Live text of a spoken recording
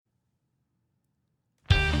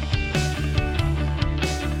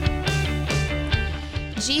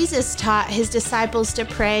Jesus taught his disciples to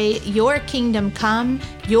pray, "Your kingdom come,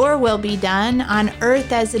 your will be done on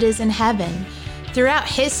earth as it is in heaven." Throughout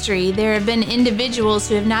history, there have been individuals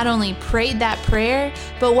who have not only prayed that prayer,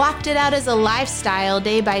 but walked it out as a lifestyle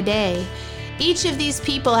day by day. Each of these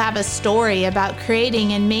people have a story about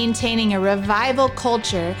creating and maintaining a revival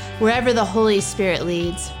culture wherever the Holy Spirit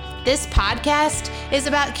leads. This podcast is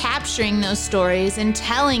about capturing those stories and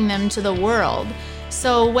telling them to the world.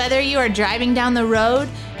 So whether you are driving down the road,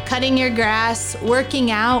 cutting your grass,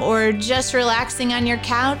 working out, or just relaxing on your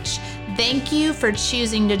couch, thank you for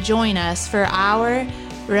choosing to join us for our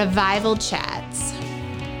Revival Chats.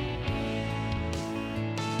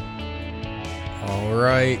 All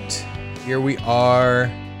right, here we are.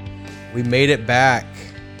 We made it back,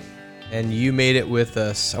 and you made it with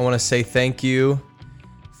us. I want to say thank you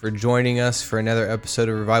for joining us for another episode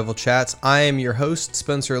of Revival Chats. I am your host,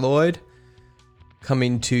 Spencer Lloyd,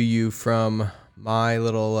 coming to you from my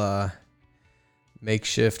little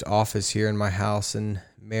makeshift office here in my house in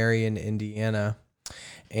Marion, Indiana.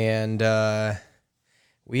 And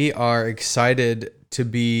we are excited to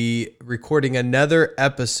be recording another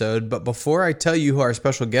episode. But before I tell you who our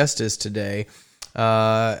special guest is today,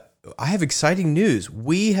 I have exciting news.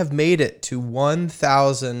 We have made it to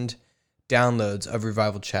 1,000 downloads of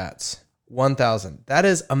Revival Chats. 1,000. That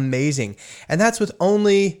is amazing. And that's with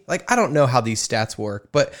only, I don't know how these stats work,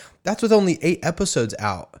 but that's with only 8 episodes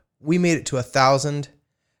out. We made it to 1,000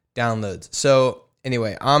 downloads. So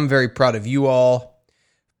anyway, I'm very proud of you all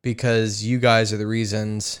because you guys are the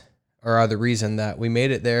reason that we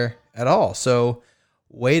made it there at all. So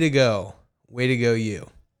way to go. Way to go, you.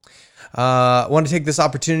 I want to take this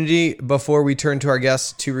opportunity before we turn to our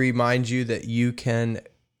guests to remind you that you can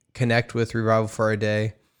connect with Revival for Our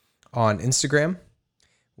Day on Instagram.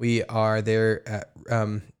 We are there at,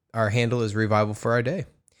 our handle is Revival for Our Day.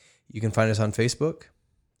 You can find us on Facebook.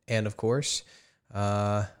 And of course, we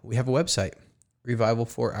have a website,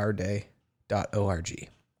 revivalforourday.org.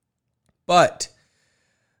 But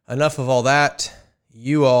enough of all that.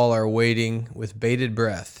 You all are waiting with bated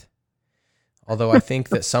breath. Although I think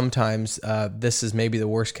that sometimes this is maybe the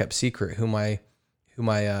worst kept secret who my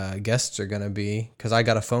guests are going to be. Because I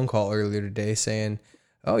got a phone call earlier today saying,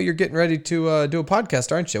 "Oh, you're getting ready to do a podcast,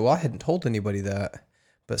 aren't you?" Well, I hadn't told anybody that,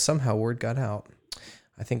 but somehow word got out.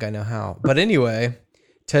 I think I know how. But anyway,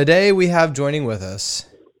 today we have joining with us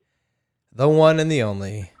the one and the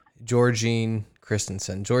only Georgene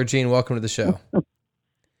Christensen. Georgene, welcome to the show.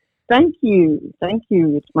 Thank you. Thank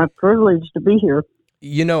you. It's my privilege to be here.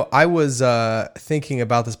 You know, I was thinking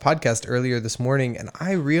about this podcast earlier this morning, and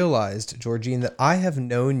I realized, Georgene, that I have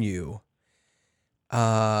known you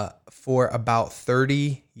for about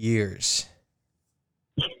 30 years.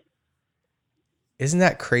 Isn't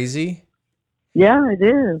that crazy? Yeah, it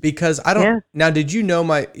is. Because I don't. Yeah. Now, did you know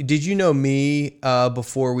me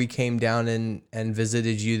before we came down and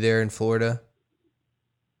visited you there in Florida?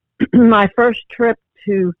 My first trip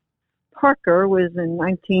to Parker was in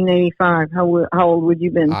 1985. How old would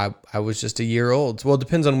you been? I was just a year old. Well, it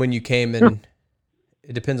depends on when you came, and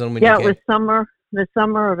it depends on when you came. Yeah, it was the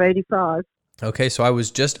summer of 85. Okay, so I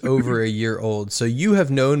was just over a year old. So you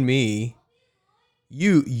have known me.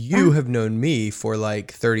 You have known me for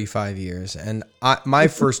like 35 years, and my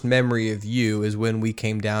first memory of you is when we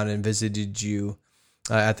came down and visited you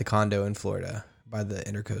at the condo in Florida by the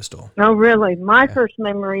Intercoastal. Oh, really? My first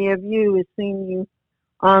memory of you is seeing you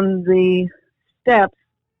on the steps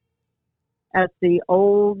at the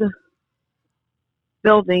old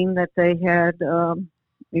building that they had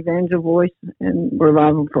Evangel Voice and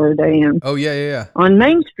Revival for a Day in. Oh, yeah. On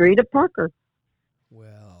Main Street at Parker.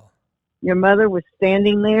 Well, your mother was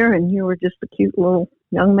standing there, and you were just a cute little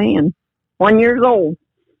young man, 1 year old.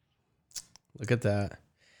 Look at that.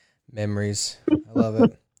 Memories. I love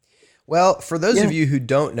it. Well, for those of you who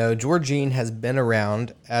don't know, Georgene has been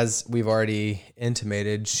around, as we've already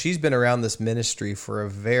intimated. She's been around this ministry for a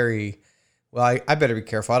very... Well, I better be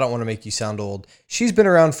careful. I don't want to make you sound old. She's been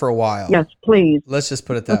around for a while. Yes, please. Let's just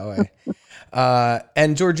put it that way.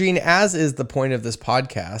 And Georgene, as is the point of this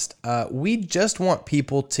podcast, we just want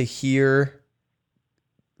people to hear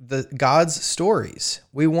God's stories.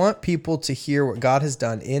 We want people to hear what God has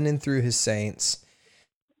done in and through his saints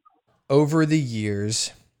over the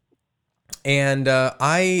years. And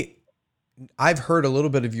I've heard a little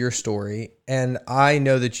bit of your story, and I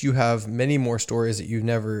know that you have many more stories that you've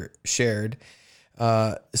never shared.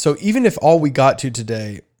 So even if all we got to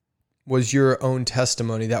today was your own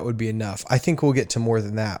testimony, that would be enough. I think we'll get to more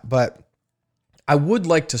than that, but I would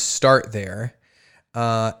like to start there.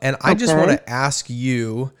 And I just want to ask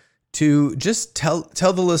you to just tell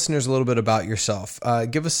the listeners a little bit about yourself.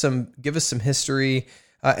 Give us some history.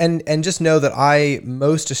 And just know that I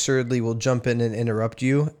most assuredly will jump in and interrupt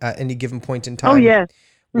you at any given point in time. Oh, yes.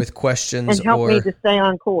 With questions And help or me to stay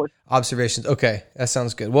on course. observations. Okay, that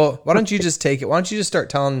sounds good. Well, why don't you just take it? Why don't you just start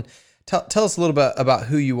tell us a little bit about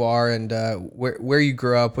who you are and where you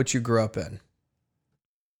grew up, what you grew up in.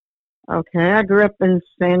 Okay, I grew up in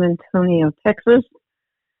San Antonio, Texas,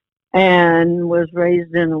 and was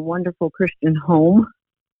raised in a wonderful Christian home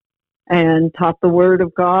and taught the Word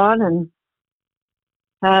of God and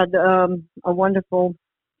had a wonderful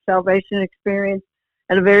salvation experience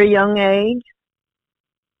at a very young age.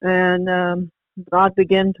 And God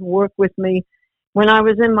began to work with me when I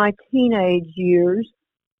was in my teenage years.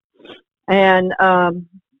 And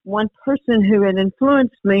one person who had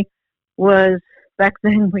influenced me was, back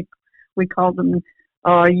then we called him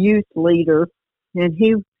our youth leader, and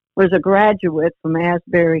he was a graduate from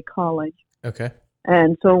Asbury College. Okay.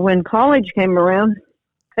 And so when college came around,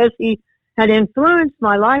 because he had influenced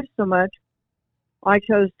my life so much, I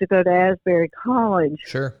chose to go to Asbury College.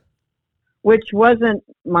 Sure. Which wasn't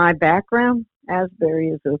my background. Asbury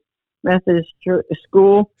is a Methodist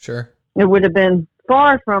school. Sure. It would have been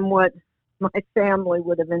far from what my family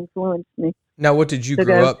would have influenced me. Now, what did you to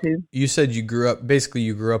grow go up? to. You said you grew up. Basically,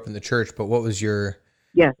 you grew up in the church. But what was your?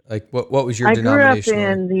 Yes. Like what was your I grew up denominational?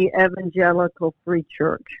 in the Evangelical Free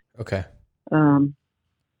Church. Okay.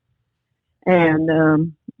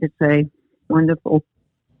 It's a wonderful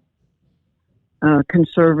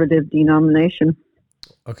conservative denomination.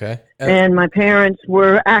 Okay. And my parents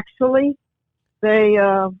were actually,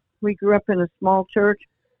 we grew up in a small church.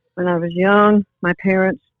 When I was young, my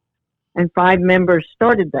parents and 5 members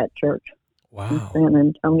started that church in Wow. San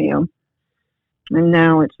Antonio. And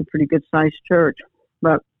now it's a pretty good sized church.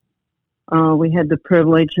 But we had the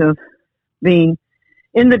privilege of being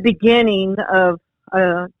in the beginning of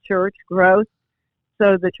church growth.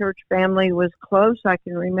 So the church family was close. I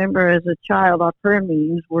can remember as a child, our prayer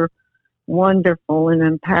meetings were wonderful and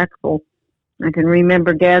impactful. I can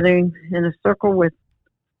remember gathering in a circle with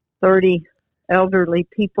 30 elderly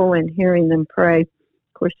people and hearing them pray.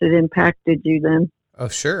 Of course, it impacted you then. Oh,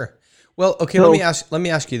 sure. Well, okay. So- let me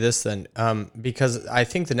ask you this then, because I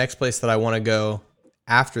think the next place that I want to go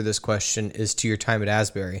after this question is to your time at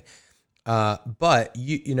Asbury. But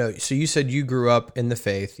so you said you grew up in the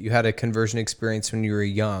faith. You had a conversion experience when you were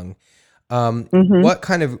young. Mhm.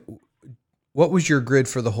 What was your grid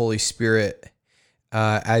for the Holy Spirit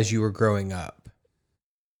as you were growing up?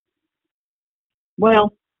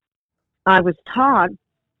 Well, I was taught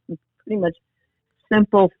pretty much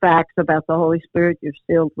simple facts about the Holy Spirit. You're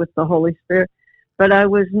sealed with the Holy Spirit. But I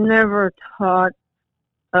was never taught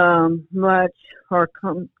much or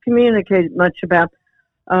communicated much about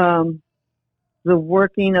the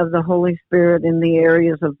working of the Holy Spirit in the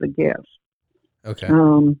areas of the gifts. Okay.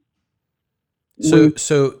 Um,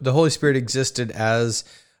 So the Holy Spirit existed as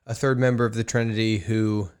a third member of the Trinity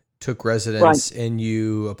who took residence in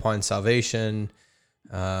you upon salvation,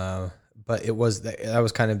 but that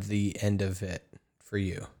was kind of the end of it for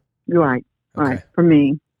you. Right, Okay. right, for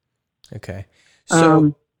me. Okay.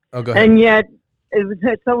 So, go ahead. And yet,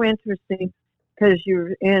 it's so interesting because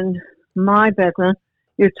you're in my background,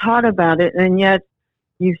 you're taught about it, and yet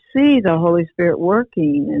you see the Holy Spirit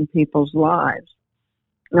working in people's lives,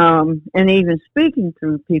 and even speaking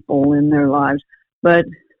through people in their lives, but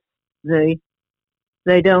they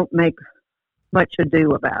don't make much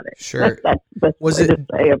ado about it. Sure. That's the best way to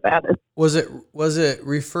say about it. Was it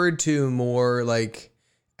referred to more like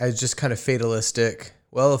as just kind of fatalistic?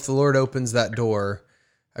 Well, if the Lord opens that door,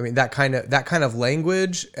 I mean that kind of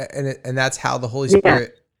language, and that's how the Holy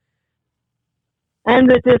Spirit. And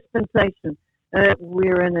the dispensation.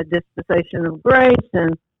 We're in a dispensation of grace,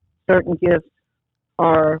 and certain gifts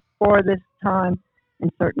are for this time,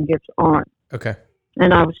 and certain gifts aren't. Okay.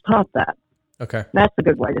 And I was taught that. Okay. That's a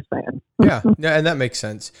good way to say it. Yeah, and that makes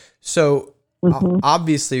sense. So Mhm.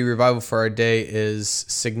 obviously, Revival for Our Day is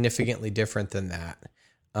significantly different than that.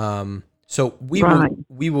 So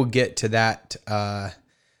we will get to that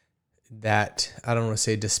that I don't want to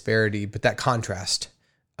say disparity, but that contrast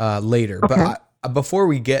later. Okay. But before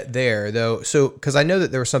we get there, though, so because I know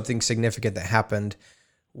that there was something significant that happened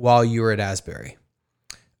while you were at Asbury.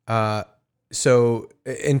 So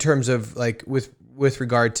in terms of like with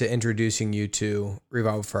regard to introducing you to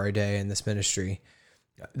Revival for Our Day and this ministry,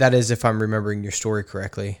 that is, if I'm remembering your story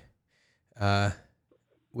correctly,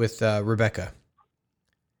 with Rebecca.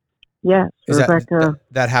 Yes, Is Rebecca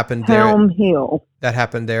that happened there? Helm Hill. That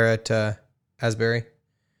happened there at Asbury.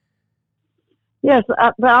 Yes,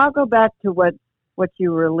 but I'll go back to what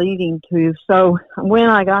you were leading to. So when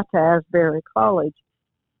I got to Asbury College,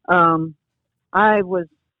 I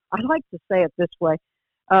like to say it this way.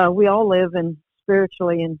 we all live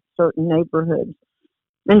spiritually in certain neighborhoods.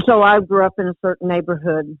 And so I grew up in a certain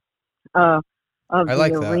neighborhood of I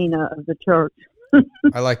like the that. arena of the church.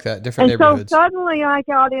 I like that. Different And neighborhoods. so suddenly I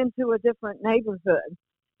got into a different neighborhood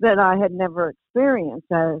that I had never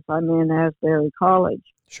experienced as I'm in Asbury College.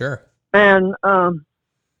 Sure. And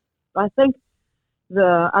I think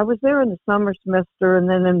I was there in the summer semester, and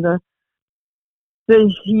then in the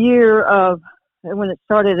year of, when it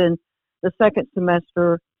started in the second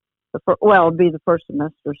semester, it'd be the first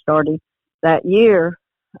semester starting that year,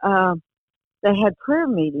 they had prayer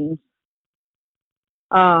meetings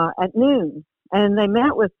at noon, and they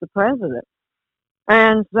met with the president.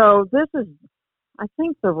 And so this is, I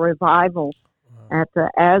think the revival at the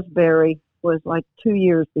Asbury was like 2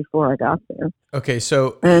 years before I got there. Okay,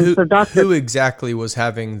 so who exactly was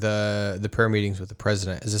having the prayer meetings with the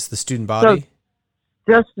president? Is this the student body? So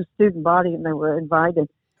just the student body, and they were invited.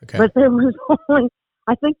 Okay. But there was only,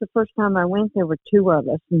 I think the first time I went, there were two of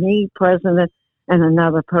us, me, president, and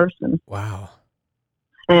another person. Wow.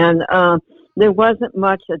 And there wasn't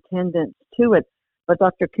much attendance to it, but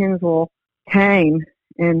Dr. Kinswell came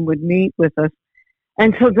and would meet with us.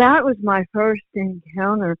 And so that was my first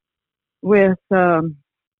encounter with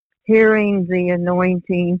hearing the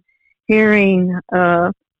anointing, hearing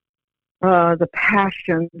the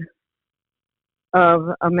passion of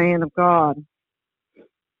a man of God.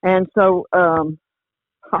 And so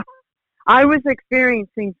I was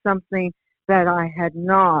experiencing something that I had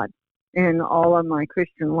not in all of my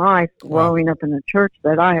Christian life, growing up in a church,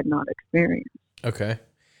 that I had not experienced. Okay.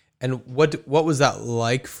 And what was that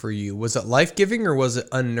like for you? Was it life-giving or was it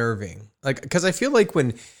unnerving? Like, because I feel like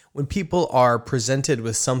when people are presented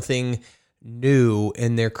with something new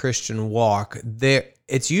in their Christian walk,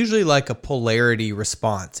 it's usually like a polarity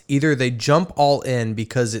response. Either they jump all in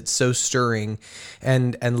because it's so stirring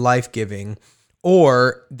and life-giving,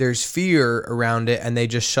 or there's fear around it and they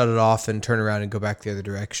just shut it off and turn around and go back the other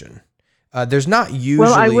direction. There's not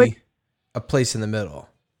usually a place in the middle.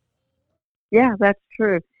 Yeah, that's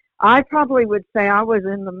true. I probably would say I was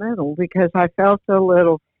in the middle because I felt a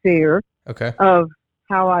little fear of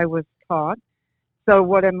how I was taught. So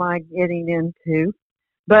what am I getting into?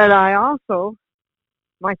 But I also,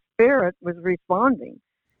 my spirit was responding.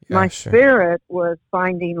 Yeah, my sure. spirit was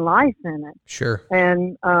finding life in it. Sure.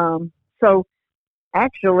 And so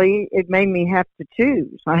actually it made me have to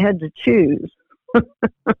choose. I had to choose.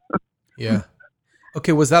 Yeah.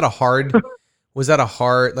 Okay. Was that a hard,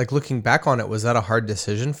 like looking back on it, was that a hard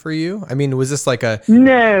decision for you? I mean, was this like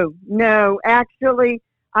No, actually,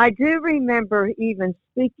 I do remember even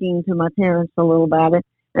speaking to my parents a little about it.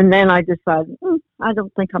 And then I decided, I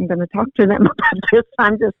don't think I'm going to talk to them about this.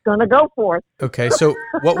 I'm just going to go for it. Okay. So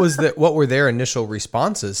what were their initial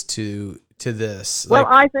responses to this? Well,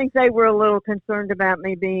 I think they were a little concerned about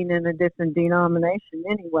me being in a different denomination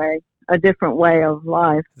anyway, a different way of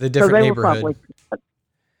life. The different so they neighborhood. Were probably,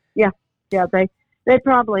 yeah, they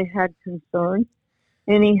probably had concern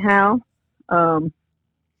anyhow.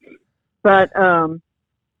 But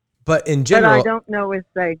in general, I don't know if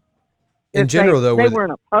they. In general, though, they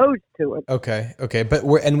weren't opposed to it. Okay, but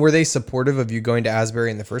were they supportive of you going to Asbury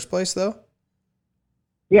in the first place, though?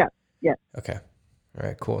 Yeah. Okay, all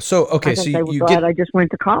right, cool. So, okay, so they were glad I just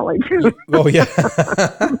went to college. Oh yeah.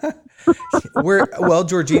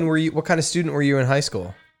 Georgine, what kind of student were you in high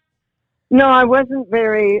school? No, I wasn't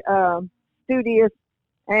very studious,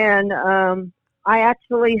 and I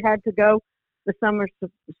actually had to go the summer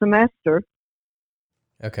semester.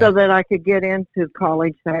 Okay. So that I could get into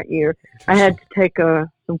college that year. I had to take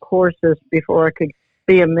some courses before I could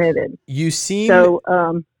be admitted. You seem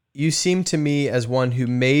to me as one who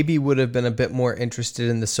maybe would have been a bit more interested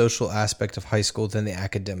in the social aspect of high school than the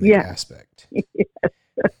academic aspect.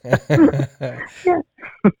 Yes.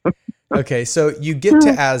 Okay, so you get to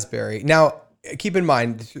Asbury. Now, keep in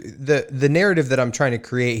mind, the narrative that I'm trying to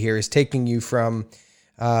create here is taking you from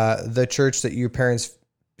the church that your parents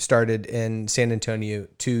started in San Antonio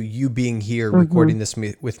to you being here recording this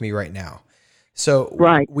with me right now. So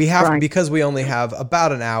we have, because we only have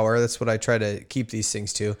about an hour, that's what I try to keep these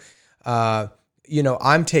things to.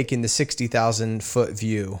 I'm taking the 60,000 foot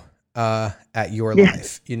view at your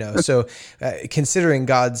life, so considering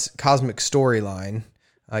God's cosmic storyline,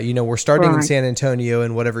 we're starting in San Antonio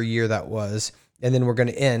in whatever year that was, and then we're going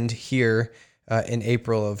to end here in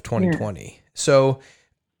April of 2020. Yeah. So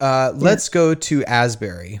let's go to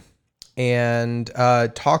Asbury and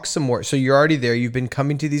talk some more. So you're already there. You've been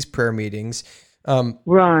coming to these prayer meetings.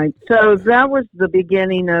 Right. So that was the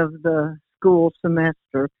beginning of the school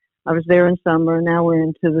semester. I was there in summer. Now we're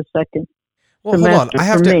into the second semester. Hold on.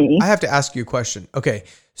 I have to ask you a question. Okay.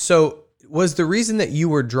 So was the reason that you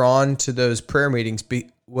were drawn to those prayer meetings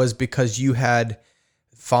was because you had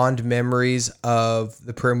fond memories of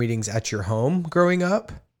the prayer meetings at your home growing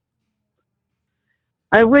up?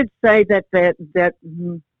 I would say that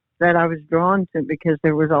I was drawn to, because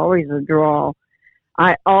there was always a draw.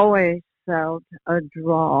 I always felt a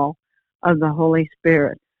draw of the Holy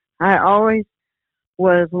Spirit. I always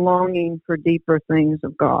was longing for deeper things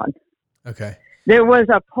of God. Okay. There was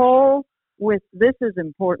a pull this is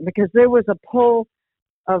important, because there was a pull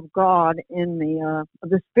of God in me.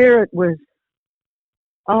 The Spirit was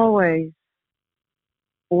always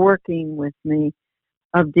working with me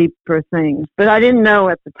of deeper things. But I didn't know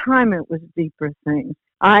at the time it was deeper things.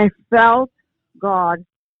 I felt God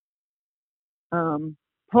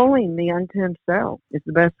pulling me unto himself, is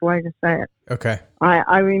the best way to say it. Okay.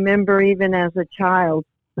 I remember even as a child,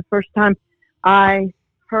 the first time I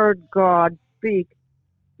heard God speak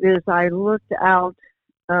is I looked out,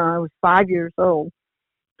 I was 5 years old,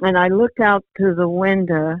 and I looked out to the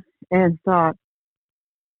window and thought,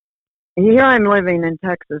 here I'm living in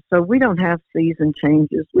Texas, so we don't have season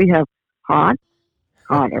changes. We have hot,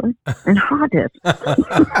 hotter, and hottest.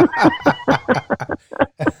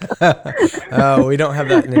 Oh, we don't have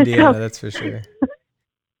that in Indiana, that's for sure.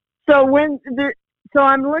 So so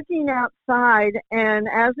I'm looking outside, and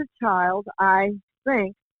as a child, I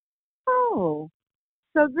think, oh,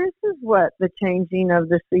 so this is what the changing of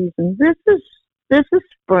the season. This is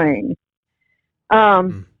spring.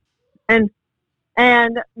 And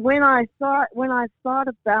when I thought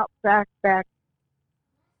about back,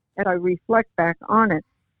 and I reflect back on it,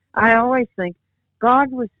 I always think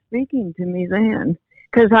God was speaking to me then,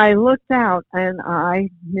 because I looked out and I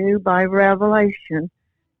knew by revelation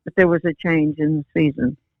that there was a change in the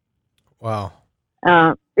season. Wow.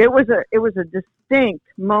 It was a distinct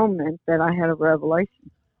moment that I had a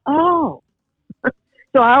revelation. Oh,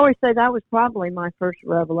 so I always say that was probably my first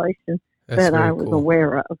revelation that I was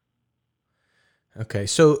aware of. Okay,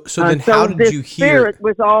 so then how did you hear? Spirit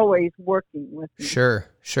was always working with me. Sure.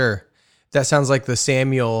 That sounds like the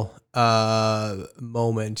Samuel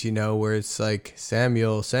moment, where it's like,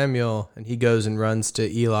 Samuel, and he goes and runs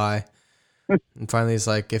to Eli. And finally he's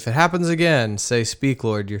like, if it happens again, say, speak,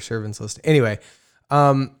 Lord, your servant's listening. Anyway,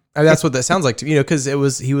 that's what that sounds like to me, because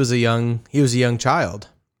he was a young child.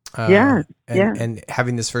 And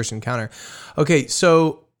having this first encounter. Okay,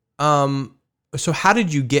 so how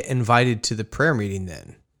did you get invited to the prayer meeting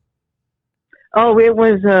then? Oh, it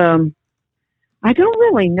was, I don't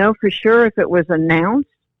really know for sure if it was announced.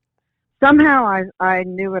 Somehow I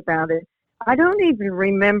knew about it. I don't even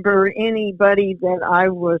remember anybody that I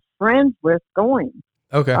was friends with going.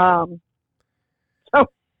 Okay. So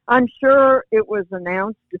I'm sure it was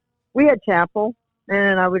announced. We had chapel,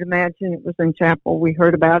 and I would imagine it was in chapel. We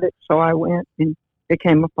heard about it, so I went and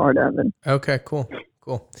became a part of it. Okay, cool.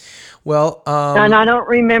 Well, and I don't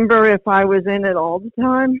remember if I was in it all the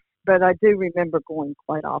time, but I do remember going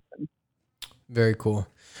quite often. Very cool.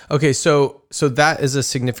 Okay, so that is a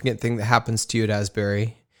significant thing that happens to you at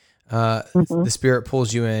Asbury. The Spirit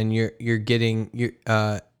pulls you in. You're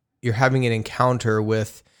having an encounter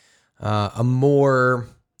with a more,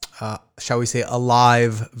 shall we say,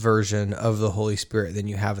 alive version of the Holy Spirit than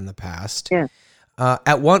you have in the past. Yeah.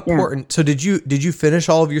 At one point, so did you finish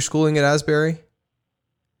all of your schooling at Asbury?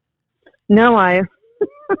 No, I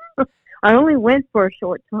only went for a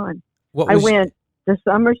short time. I went the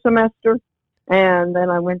summer semester, and then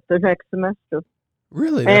I went the next semester.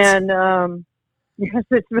 Really? And yes,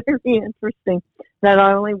 it's very interesting that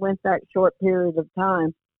I only went that short period of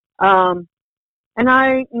time. And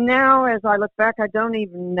now, as I look back, I don't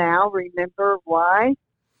even now remember why,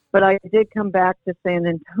 but I did come back to San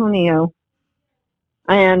Antonio,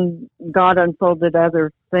 and God unfolded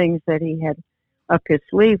other things that He had up His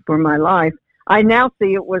sleeve for my life. I now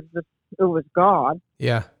see it was God,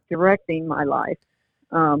 directing my life,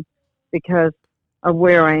 because of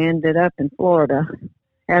where I ended up in Florida.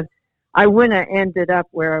 I wouldn't have ended up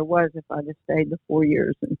where I was if I'd have stayed the 4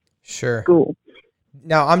 years in school.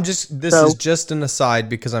 Now this is just an aside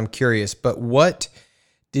because I'm curious, but what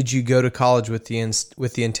did you go to college with the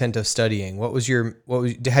intent of studying?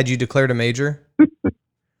 Had you declared a major?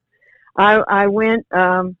 I went,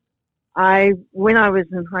 when I was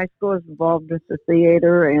in high school, I was involved with the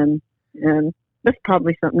theater, and that's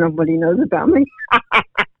probably something nobody knows about me.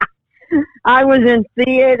 I was in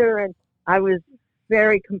theater, and I was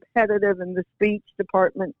very competitive in the speech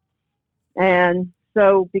department. And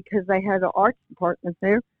so because they had an arts department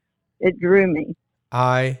there, it drew me.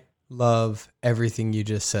 I love everything you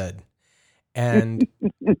just said. And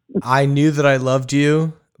I knew that I loved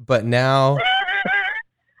you, but now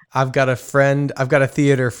I've got a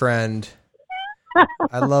theater friend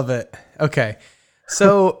I love it. Okay.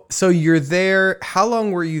 So you're there. How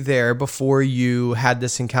long were you there before you had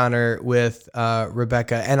this encounter with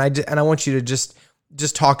Rebecca? And I want you to just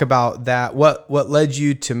talk about that. What led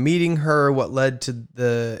you to meeting her? What led to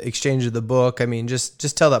the exchange of the book? I mean,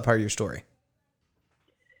 just tell that part of your story.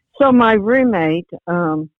 So my roommate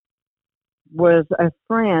was a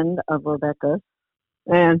friend of Rebecca's,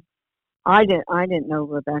 and I didn't know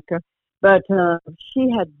Rebecca, but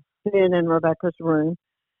she had been in Rebecca's room.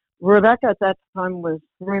 Rebecca at that time was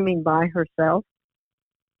rooming by herself,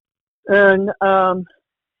 and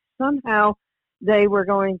somehow they were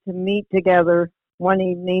going to meet together one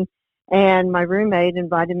evening, and my roommate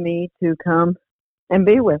invited me to come and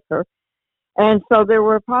be with her. And so there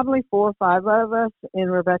were probably 4 or 5 of us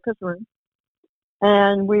in Rebecca's room,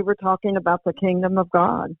 and we were talking about the kingdom of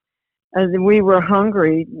God. And we were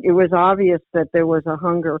hungry. It was obvious that there was a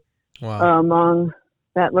hunger among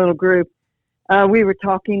that little group. We were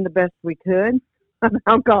talking the best we could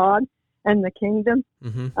about God and the kingdom.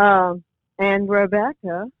 Mm-hmm. And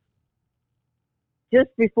Rebecca, just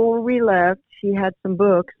before we left, she had some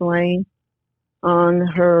books laying on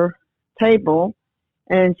her table,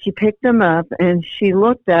 and she picked them up, and she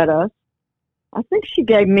looked at us. I think she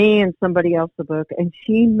gave me and somebody else a book, and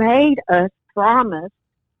she made us promise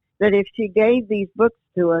that if she gave these books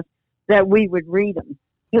to us, that we would read them.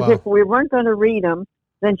 Because if we weren't going to read them,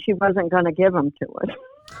 then she wasn't going to give them to us.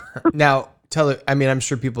 Now, tell her, I mean, I'm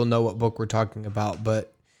sure people know what book we're talking about,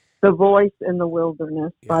 but... The Voice in the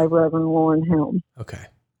Wilderness by Reverend Warren Helm. Okay.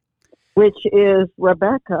 Which is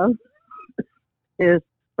Rebecca, is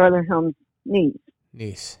Brother Helm's niece.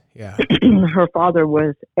 Niece, yeah. Her father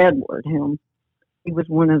was Edward Helm. He was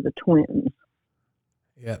one of the twins.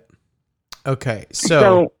 Yep. Okay,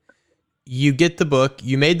 so you get the book.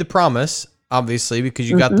 You made the promise, obviously, because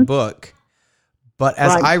you got the book. But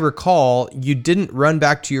as I recall, you didn't run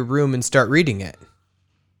back to your room and start reading it.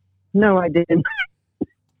 No, I didn't.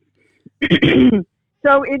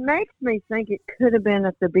 So it makes me think it could have been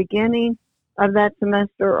at the beginning of that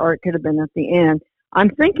semester, or it could have been at the end. I'm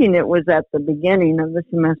thinking it was at the beginning of the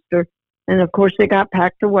semester. And, of course, it got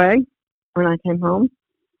packed away when I came home.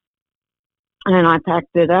 And I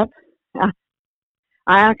packed it up. I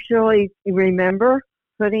actually remember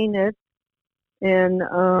putting it in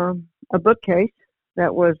a bookcase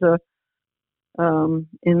that was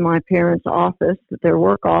in my parents' office, their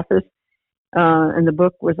work office, and the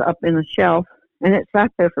book was up in a shelf, and it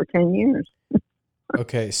sat there for 10 years.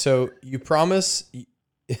 Okay, so you promise,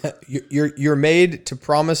 you're made to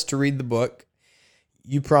promise to read the book.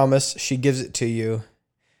 You promise, she gives it to you.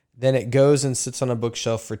 Then it goes and sits on a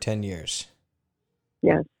bookshelf for 10 years.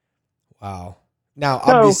 Yes. Wow. Now,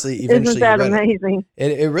 obviously, eventually, isn't that amazing?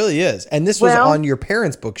 It really is. And this was on your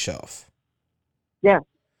parents' bookshelf. Yeah.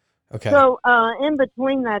 Okay. So in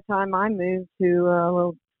between that time, I moved to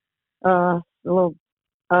a little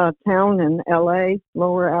town in L.A.,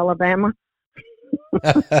 Lower Alabama,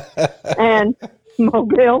 and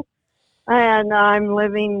Mobile. And I'm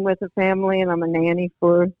living with a family, and I'm a nanny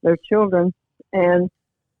for their children. And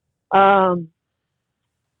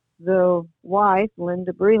the wife,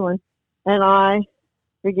 Linda Breland, and I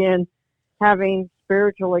began having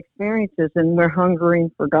spiritual experiences, and we're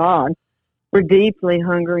hungering for God. We're deeply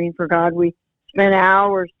hungering for God. We spent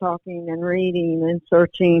hours talking and reading and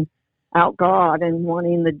searching out God and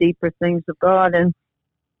wanting the deeper things of God. And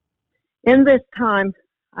in this time,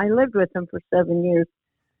 I lived with him for 7 years.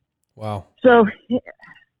 Wow. So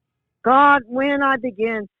God, when I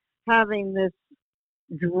began having this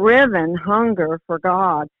driven hunger for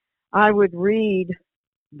God, I would read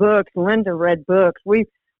books. Linda read books. We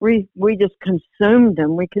just consumed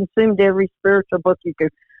them. We consumed every spiritual book you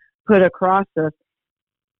could put across us.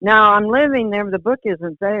 Now I'm living there. The book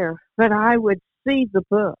isn't there, but I would see the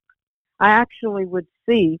book. I actually would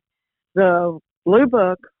see the blue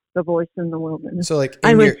book, The Voice in the Wilderness. So like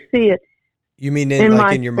I would see it. You mean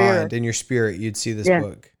in your mind, in your spirit, you'd see this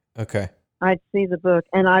book. Okay. I'd see the book,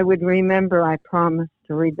 and I would remember I promised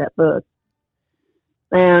to read that book.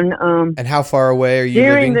 And how far away are you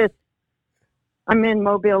during living? I'm in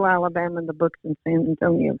Mobile, Alabama, and the book's in San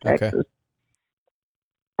Antonio, Texas. Okay.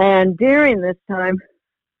 And during this time,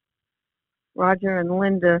 Roger and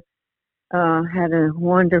Linda had a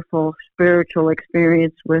wonderful spiritual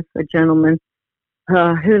experience with a gentleman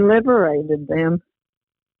who liberated them.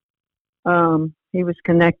 He was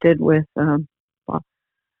connected with, I'll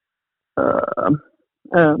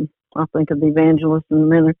think of the evangelist in a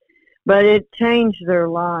minute, but it changed their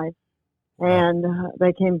lives. And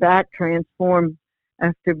they came back transformed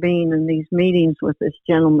after being in these meetings with this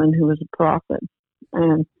gentleman who was a prophet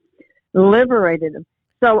and liberated them.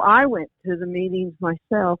 So I went to the meetings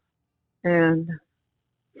myself, and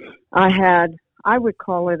I would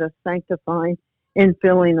call it a sanctifying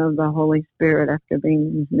infilling of the Holy Spirit after being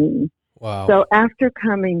in these meetings. Wow. So after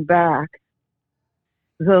coming back,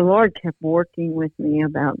 the Lord kept working with me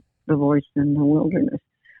about the voice in the wilderness.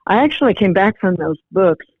 I actually came back from those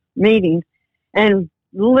meetings, and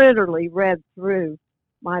literally read through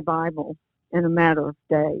my Bible in a matter of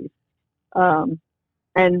days.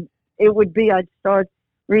 And it would be, I'd start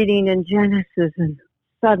reading in Genesis, and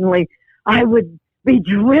suddenly I would be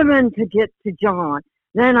driven to get to John.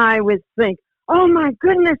 Then I would think, oh my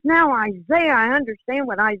goodness, now Isaiah, I understand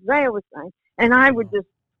what Isaiah was saying. And I was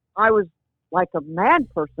like a mad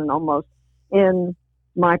person almost in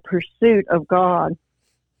my pursuit of God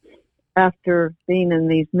after being in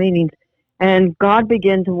these meetings. And God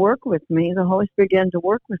began to work with me. The Holy Spirit began to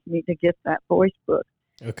work with me to get that voice book.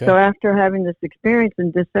 Okay. So after having this experience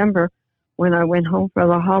in December, when I went home for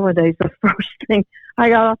the holidays, the first thing, I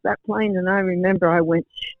got off that plane, and I remember I went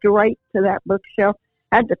straight to that bookshelf,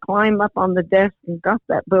 had to climb up on the desk and got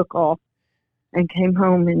that book off, and came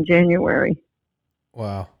home in January.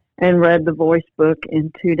 Wow. And read the voice book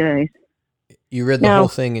in 2 days. You read the whole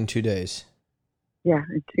thing in 2 days? Yeah,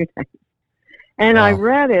 in 2 days. And wow. I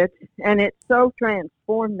read it, and it so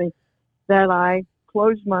transformed me that I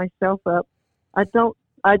closed myself up. I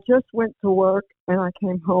just went to work, and I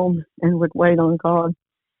came home and would wait on God.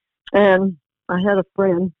 And I had a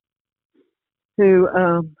friend who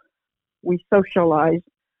we socialized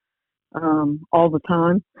all the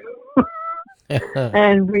time.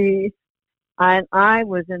 And I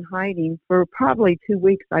was in hiding for probably 2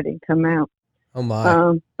 weeks. I didn't come out. Oh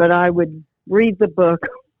my! But I would read the book,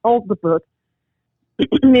 hold the book,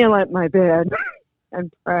 kneel at my bed,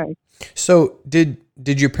 and pray. So did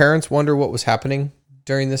your parents wonder what was happening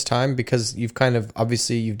during this time? Because you've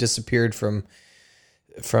obviously you've disappeared from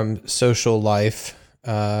social life.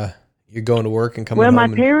 You're going to work and coming home. Well,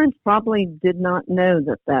 my parents probably did not know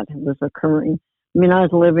that was occurring. I mean, I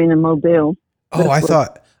was living in Mobile. Oh, I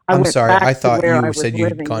thought you said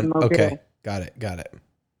you'd gone. Okay, got it.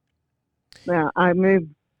 Yeah, I moved.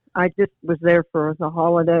 I just was there for the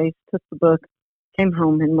holidays, took the book, came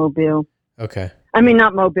home in Mobile. Okay. I mean,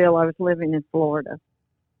 not Mobile. I was living in Florida.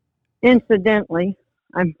 Incidentally,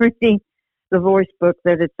 I'm reading the voice book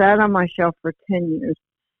that it's sat on my shelf for 10 years,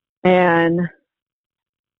 and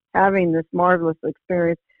having this marvelous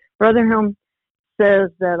experience. Brother Helm says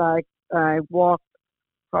that I walked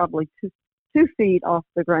probably two feet off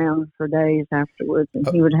the ground for days afterwards, and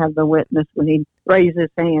he would have the witness when he'd raise his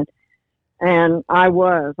hand. And I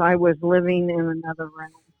was living in another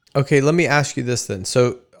realm. Okay, let me ask you this then.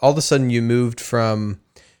 So all of a sudden you moved from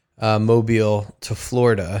Mobile to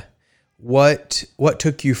Florida. What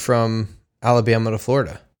took you from Alabama to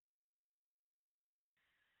Florida?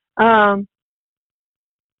 The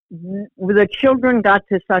children got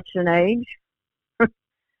to such an age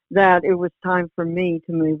that it was time for me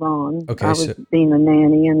to move on. Okay, I was being a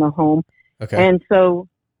nanny in the home. Okay. And so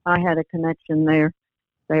I had a connection there.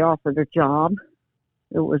 They offered a job.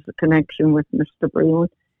 It was a connection with Mr. Breland.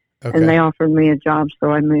 Okay. And they offered me a job,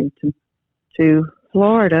 so I moved to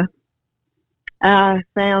Florida. I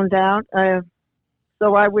found out,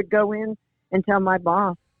 so I would go in and tell my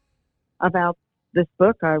boss about this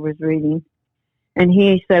book I was reading. And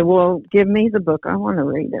he said, well, give me the book. I want to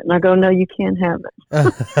read it. And I go, no, you can't have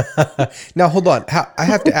it. Now, hold on. I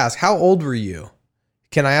have to ask, how old were you?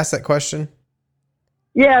 Can I ask that question?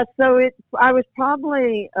 Yeah, so I was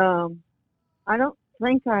probably, I don't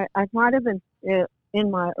think I might have been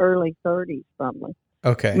in my early 30s probably.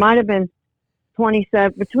 Okay. Might have been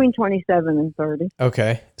between 27 and 30.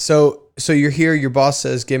 Okay. So you're here, your boss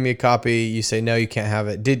says, give me a copy. You say, no, you can't have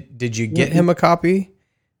it. Did you get him a copy?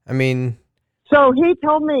 I mean... So he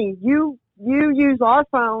told me, you use our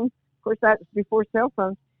phone. Of course, that's before cell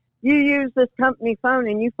phones. You use this company phone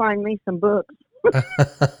and you find me some books.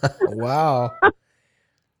 Wow.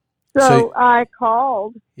 So I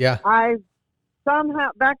called. Yeah. I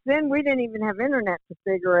somehow, back then we didn't even have internet to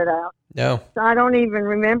figure it out. No. So I don't even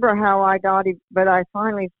remember how I got it, but I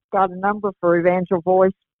finally got a number for Evangel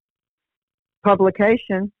Voice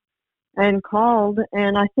publication and called.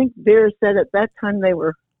 And I think Vera said at that time they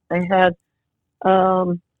were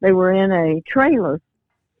in a trailer.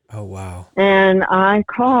 Oh, wow. And I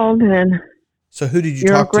called, and so who did you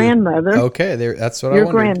talk to? Your grandmother. Okay, that's what I wondered.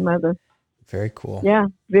 Your grandmother. Very cool. Yeah,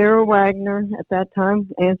 Vera Wagner at that time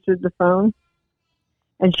answered the phone,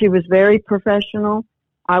 and she was very professional.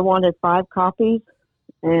 I wanted 5 copies,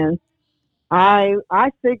 and I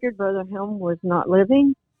figured Brother Helm was not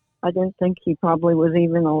living. I didn't think he probably was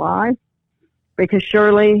even alive, because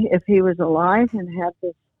surely if he was alive and had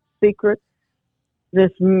this secret, this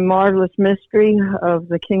marvelous mystery of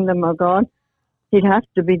the kingdom of God, he'd have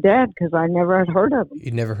to be dead because I never had heard of him.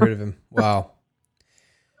 You'd never heard of him. Wow.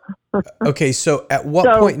 Okay, so at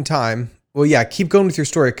what point in time? Well, yeah, keep going with your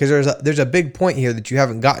story because there's a big point here that you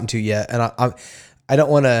haven't gotten to yet, and I don't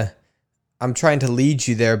want to. I'm trying to lead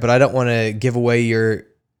you there, but I don't want to give away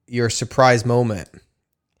your surprise moment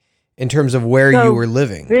in terms of where you were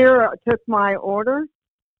living. Vera took my order,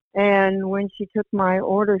 and when she took my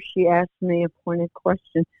order, she asked me a pointed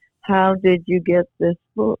question: "How did you get this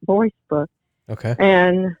voice book?" Okay,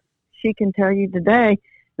 and she can tell you today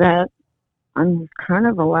that I'm kind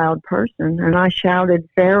of a loud person, and I shouted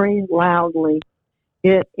very loudly,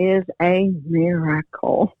 "It is a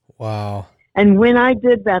miracle." Wow. And when I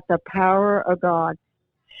did that, the power of God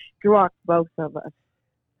struck both of us.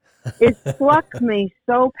 It struck me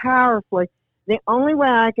so powerfully. The only way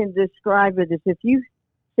I can describe it is if you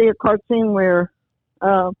see a cartoon where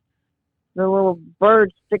the little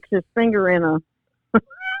bird sticks his finger in an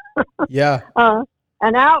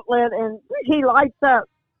outlet and he lights up.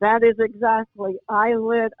 That is exactly. I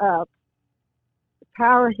lit up. The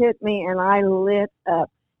power hit me and I lit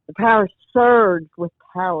up. The power surged with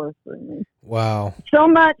power through me. Wow. So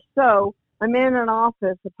much so, I'm in an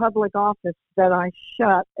office, a public office, that I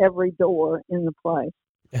shut every door in the place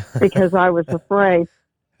because I was afraid.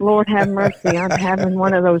 Lord have mercy, I'm having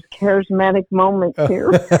one of those charismatic moments here.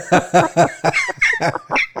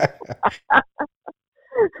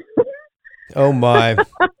 Oh, my.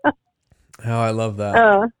 Oh, I love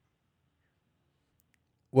that.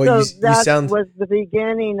 Well, so that was the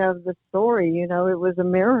beginning of the story. You know, it was a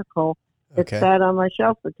miracle. Okay. It sat on my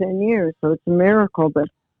shelf for 10 years, so it's a miracle that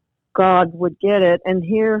God would get it. And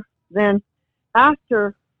here, then,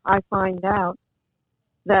 after I find out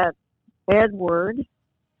that Edward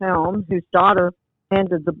Helm, whose daughter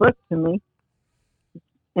handed the book to me,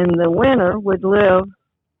 in the winter would live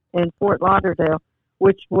in Fort Lauderdale,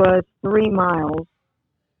 which was 3 miles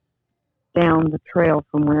down the trail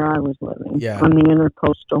from where I was living on the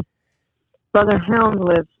intercoastal. Brother Helm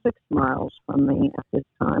lived 6 miles from me at this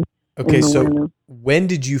time. Okay, so when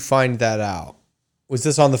did you find that out? Was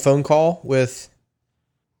this on the phone call with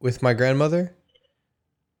my grandmother?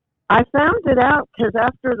 I found it out because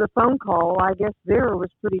after the phone call, I guess Vera was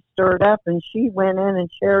pretty stirred up, and she went in and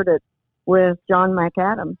shared it with John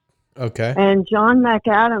McAdams. Okay. And John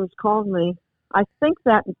McAdams called me, I think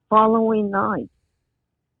that following night.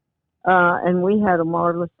 And we had a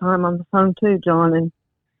marvelous time on the phone too, John and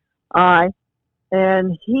I.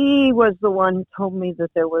 And he was the one who told me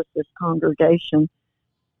that there was this congregation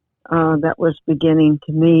that was beginning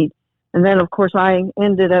to meet. And then, of course, I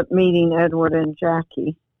ended up meeting Edward and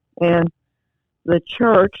Jackie. And the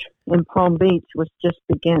church in Palm Beach was just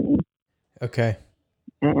beginning. Okay.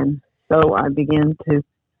 And so I began to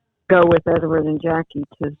go with Edward and Jackie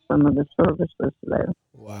to some of the services there.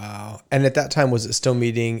 Wow. And at that time, was it still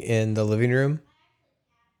meeting in the living room?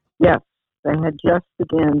 Yes. They had just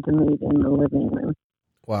begun to meet in the living room.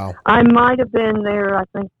 Wow. I might have been there, I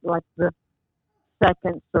think, like the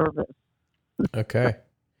second service. Okay.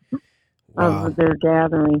 Wow. Of their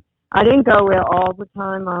gathering. I didn't go all the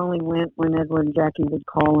time. I only went when Edward and Jackie would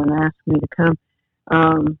call and ask me to come.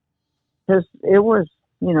 Because it was,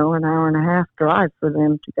 an hour and a half drive for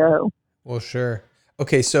them to go. Well, sure.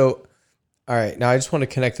 Okay, so, all right. Now I just want to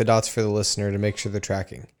connect the dots for the listener to make sure they're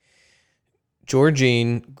tracking.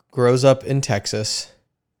 Georgene grows up in Texas,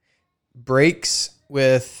 breaks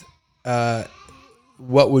with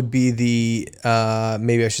what would be the,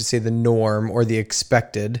 maybe I should say the norm or the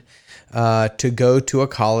expected, to go to a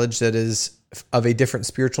college that is of a different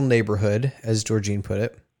spiritual neighborhood, as Georgene put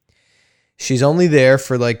it. She's only there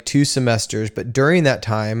for like 2 semesters, but during that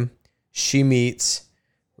time, she meets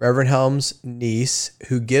Reverend Helm's niece,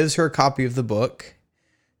 who gives her a copy of the book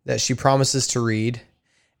that she promises to read.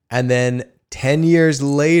 And then 10 years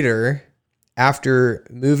later, after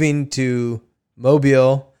moving to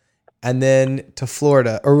Mobile and then to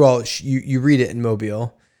Florida, or well, you read it in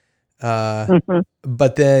Mobile,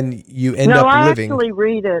 but then you end up living.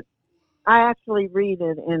 I actually read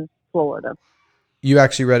it in Florida. You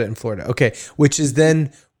actually read it in Florida. Okay. Which is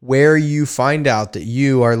then where you find out that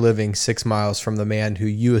you are living 6 miles from the man who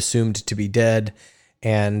you assumed to be dead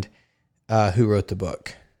and who wrote the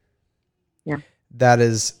book. Yeah. That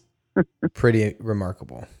is pretty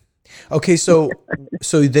remarkable. Okay. So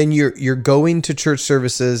then you're going to church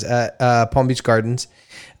services at Palm Beach Gardens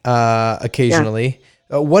occasionally.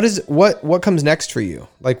 Yeah. What comes next for you?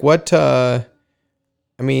 Like what's the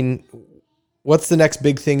next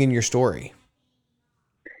big thing in your story?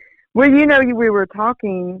 Well, we were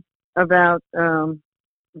talking about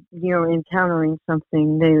encountering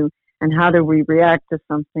something new and how do we react to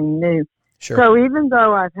something new. Sure. So even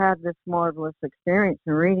though I've had this marvelous experience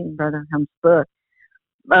in reading Brother Hunt's book,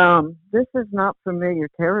 this is not familiar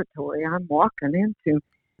territory I'm walking into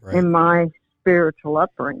in my spiritual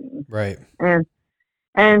upbringing. Right.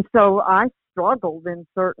 And so I struggled in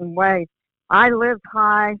certain ways. I lived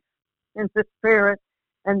high in the spirit,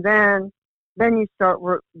 and then you start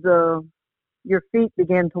your feet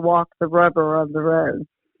begin to walk the rubber of the road,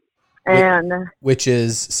 and which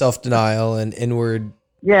is self-denial and inward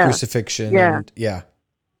crucifixion.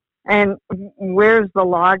 And where's the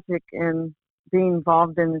logic in being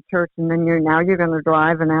involved in the church? And then you're going to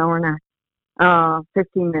drive an hour and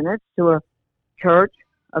 15 minutes to a church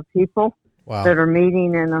of people that are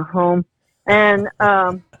meeting in a home. And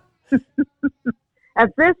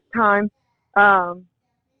at this time,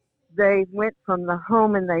 they went from the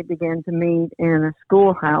home and they began to meet in a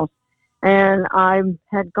schoolhouse. And I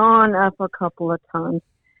had gone up a couple of times,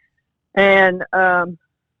 and I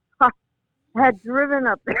had driven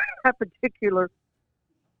up there that particular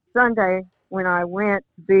Sunday when I went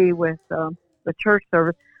to be with the church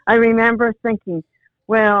service. I remember thinking,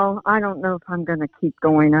 well, I don't know if I'm going to keep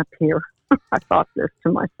going up here. I thought this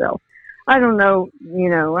to myself. I don't know,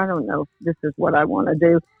 I don't know if this is what I want to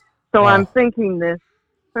do. So I'm thinking this.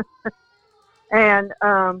 And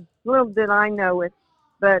little did I know it,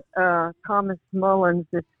 but Thomas Mullins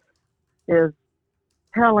is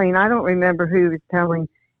telling, I don't remember who he was telling,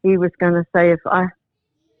 he was going to say, if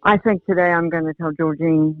I think today I'm going to tell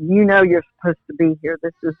Georgene, you're supposed to be here.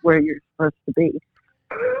 This is where you're supposed to be.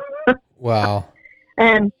 Wow.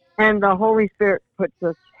 And the Holy Spirit puts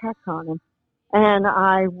a check on him. And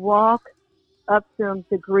I walk up to him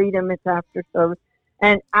to greet him. It's after service.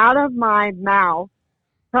 And out of my mouth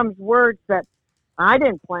comes words that I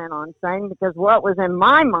didn't plan on saying, because what was in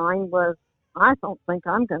my mind was, I don't think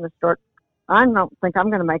I'm going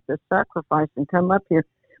to make this sacrifice and come up here.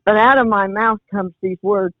 But out of my mouth comes these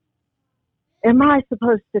words, am I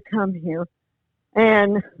supposed to come here?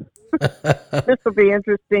 And this will be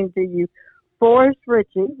interesting to you. Forrest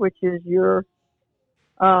Ritchie, which is your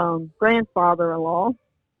grandfather-in-law,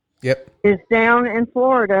 is down in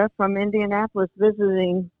Florida from Indianapolis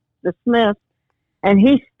visiting the Smiths, and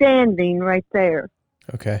he's standing right there.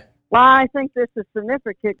 Okay. Well, I think this is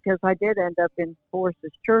significant because I did end up in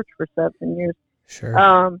Forrest's church for 7 years.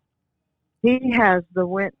 Sure. He has the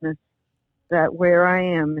witness that where I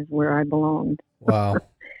am is where I belong. Wow.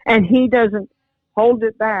 And he doesn't hold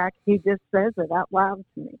it back. He just says it out loud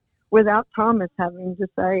to me without Thomas having to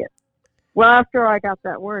say it. Well, after I got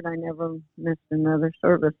that word, I never missed another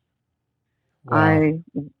service. Wow.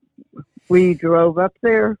 We drove up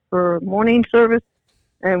there for morning service,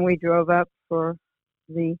 and we drove up for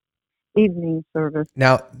the evening service.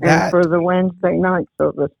 Now and for the Wednesday night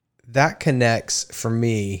service. That connects for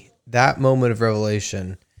me. That moment of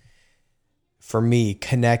revelation for me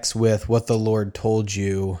connects with what the Lord told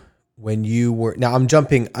you when you were. Now I'm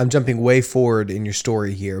jumping way forward in your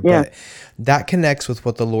story here, but that connects with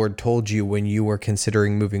what the Lord told you when you were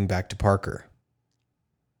considering moving back to Parker.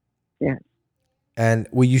 Yeah. And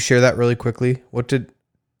will you share that really quickly?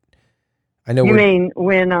 I know you mean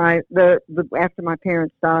when after my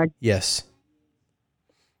parents died? Yes.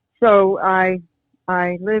 So I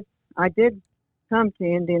did come to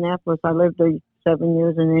Indianapolis. I lived 7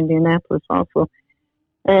 years in Indianapolis also.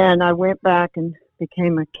 And I went back and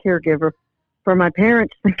became a caregiver for my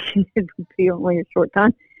parents, thinking it would be only a short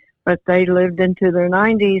time. But they lived into their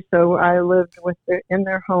 90s, so I lived in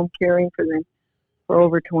their home caring for them for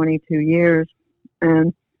over 22 years.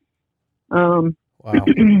 And wow.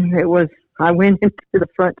 I went into the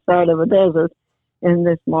front side of a desert in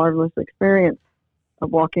this marvelous experience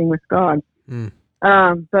of walking with God. Mm.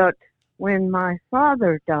 But when my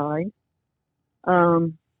father died,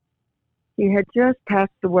 he had just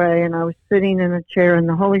passed away, and I was sitting in a chair, and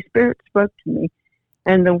the Holy Spirit spoke to me.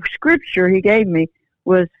 And the scripture he gave me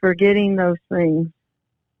was forgetting those things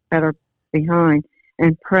that are behind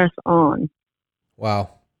and press on.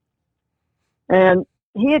 Wow. And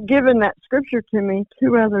he had given that scripture to me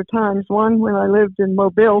 2 other times. One when I lived in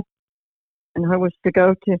Mobile, and I was to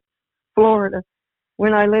go to Florida.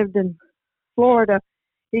 When I lived in Florida,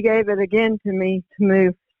 he gave it again to me to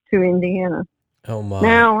move to Indiana. Oh my.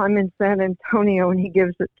 Now I'm in San Antonio, and he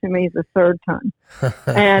gives it to me the 3rd time.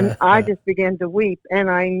 And I just began to weep, and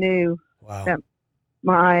I knew that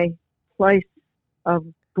my place of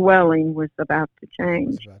dwelling was about to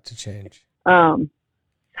change.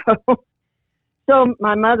 So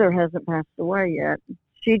my mother hasn't passed away yet.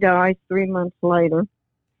 She died 3 months later.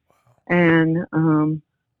 And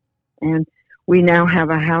we now have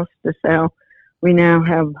a house to sell. We now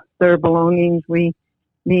have their belongings we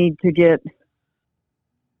need to get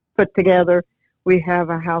put together. We have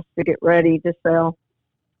a house to get ready to sell.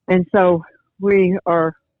 And so we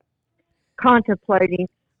are contemplating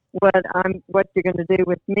what you're going to do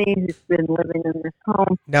with me, who's been living in this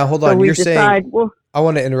home. Now, hold on. You're saying, I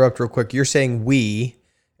want to interrupt real quick. You're saying we,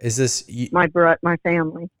 is this? My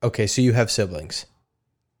family. Okay, so you have siblings.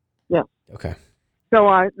 Yeah. Okay.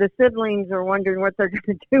 So the siblings are wondering what they're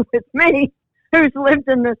going to do with me, who's lived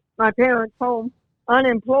in my parents' home,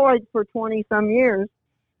 unemployed for 20-some years.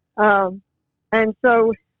 And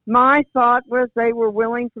so my thought was they were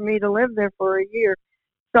willing for me to live there for a year.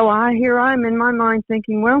 So here I'm in my mind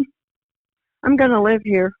thinking, well, I'm going to live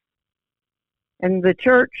here. And the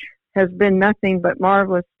church has been nothing but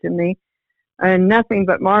marvelous to me, and nothing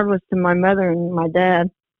but marvelous to my mother and my dad.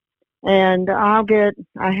 And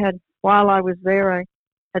while I was there, I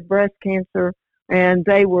had breast cancer, and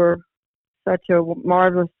they were such a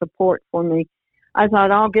marvelous support for me. I thought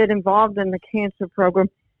I'll get involved in the cancer program,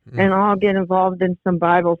 and I'll get involved in some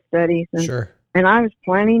Bible studies. And, sure. And I was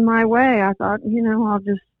planning my way. I thought, I'll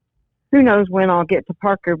just, who knows when I'll get to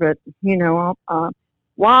Parker, but,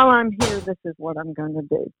 while I'm here, this is what I'm going to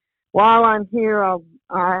do. While I'm here, I'll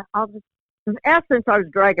just, in essence, I was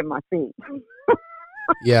dragging my feet.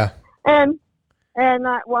 Yeah. And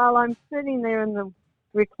while I'm sitting there in the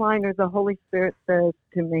recliner, the Holy Spirit says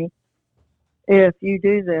to me, if you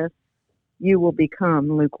do this, you will become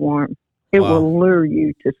lukewarm. It will lure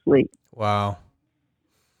you to sleep. Wow.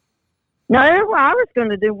 No, I was going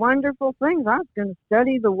to do wonderful things. I was going to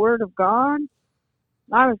study the Word of God.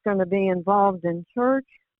 I was going to be involved in church.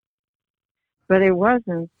 But it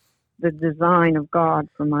wasn't the design of God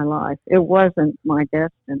for my life. It wasn't my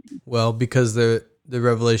destiny. Well, because the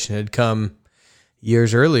revelation had come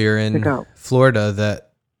years earlier in Florida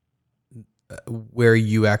that where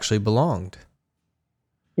you actually belonged.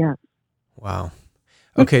 Yes. Wow.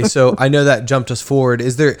 Okay, so I know that jumped us forward.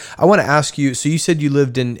 I want to ask you, so you said you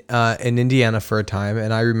lived in Indiana for a time,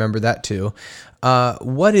 and I remember that too.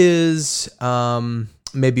 What is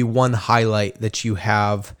maybe one highlight that you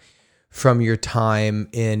have from your time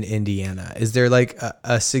in Indiana? Is there like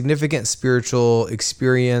a significant spiritual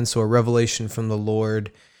experience or revelation from the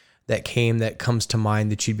Lord that comes to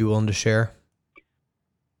mind that you'd be willing to share?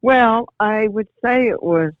 Well, I would say it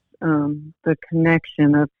was the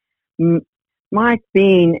connection of my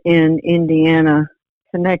being in Indiana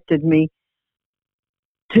connected me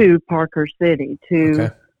to Parker City, to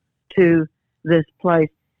this place.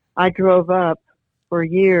 I drove up for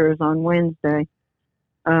years on Wednesday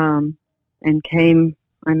and came.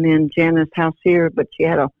 I'm in Jana's house here, but she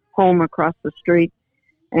had a home across the street.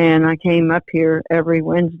 And I came up here every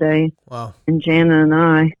Wednesday. Wow. And Jana and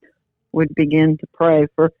I would begin to pray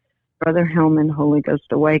for Brother Hellman Holy Ghost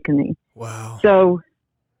Awakening. Wow. So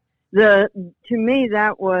to me,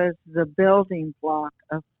 that was the building block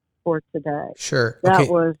for today. Sure. That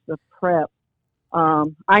was the prep.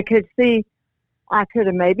 I could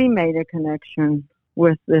have maybe made a connection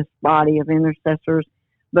with this body of intercessors,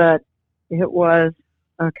 but it was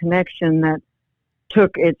a connection that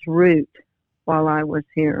took its root while I was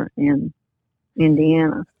here in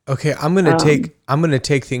Indiana. Okay, I'm gonna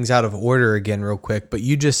take things out of order again real quick, but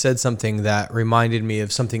you just said something that reminded me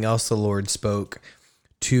of something else the Lord spoke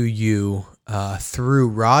to you through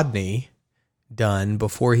Rodney Dunn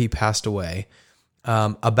before he passed away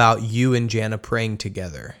about you and Jana praying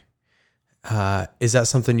together. Is that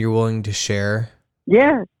something you're willing to share?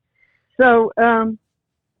 Yes. So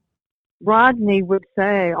Rodney would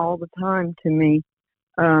say all the time to me,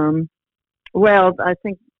 well, I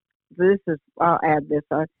think I'll add this.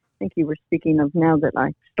 I think you were speaking of, now that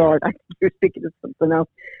I start, I think you were speaking of something else.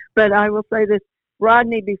 But I will say this,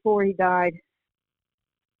 Rodney, before he died,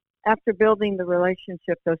 after building the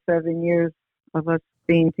relationship, those 7 years of us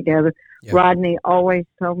being together, yep, Rodney always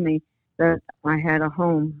told me that I had a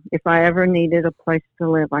home. If I ever needed a place to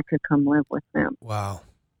live, I could come live with them. Wow.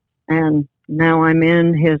 And now I'm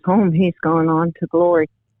in his home. He's gone on to glory.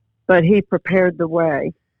 But he prepared the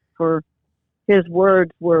way for his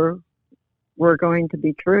words were going to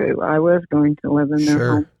be true. I was going to live in their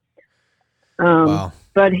home. Wow.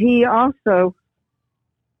 But he also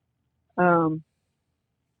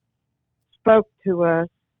spoke to us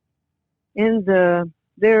in the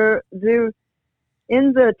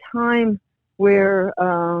time where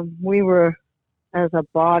we were, as a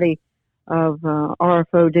body of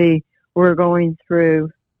RFOD, we're going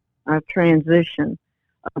through a transition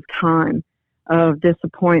of time, of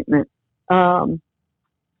disappointment. Jana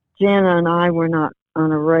and I were not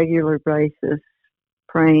on a regular basis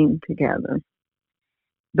praying together.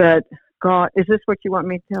 But God, is this what you want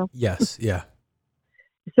me to tell? Yes. Yeah.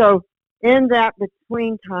 So in that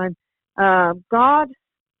between time, God,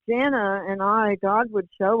 Jana and I, God would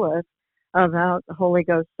show us about the Holy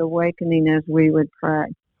Ghost awakening as we would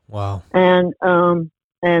pray. Wow. And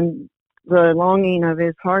the longing of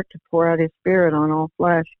his heart to pour out his spirit on all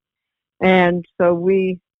flesh. And so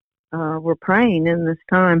we were praying in this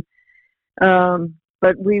time.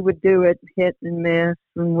 But we would do it hit and miss,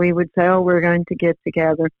 and we would say, oh, we're going to get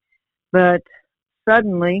together. But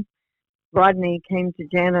suddenly, Rodney came to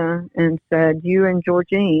Jana and said, you and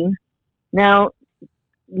Georgine. Now,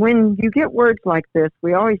 when you get words like this,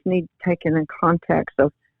 we always need to take it in context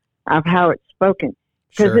of how it's spoken.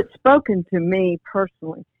 Because it's spoken to me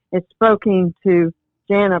personally. It's spoken to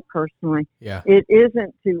Jana personally. Yeah. It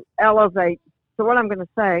isn't to elevate. So what I'm going to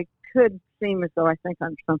say could seem as though I think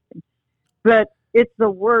I'm something. But it's the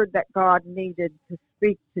word that God needed to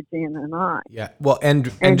speak to Jana and I. Yeah. Well,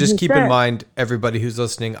 and just keep in mind, everybody who's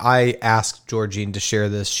listening, I asked Georgine to share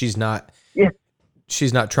this. She's not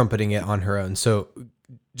trumpeting it on her own. So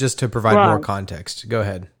just to provide more context, go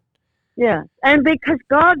ahead. Yeah. And because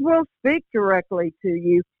God will speak directly to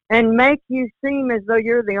you and make you seem as though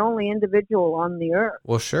you're the only individual on the earth.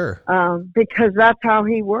 Well, sure. Because that's how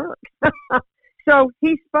he works. So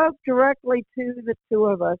he spoke directly to the two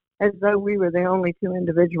of us as though we were the only two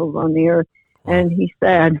individuals on the earth. Wow. And he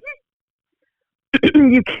said,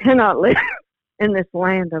 you cannot live in this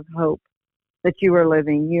land of hope that you are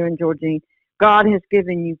living, you and Georgine. God has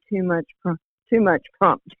given you too much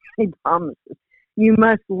promises. You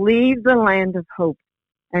must leave the land of hope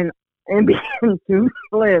and begin to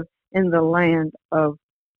live in the land of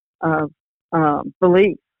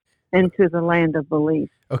belief, into the land of belief.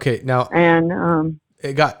 Okay, now and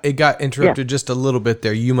it got interrupted just a little bit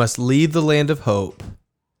there. You must leave the land of hope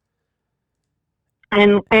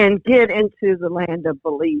and get into the land of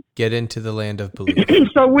belief. Get into the land of belief.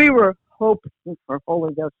 So we were hoping for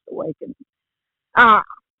Holy Ghost awakening,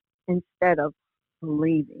 instead of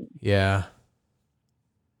believing. Yeah.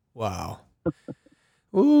 Wow.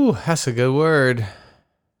 Ooh, that's a good word.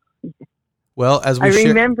 Well, as we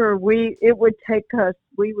remember, it would take us.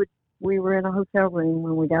 We were in a hotel room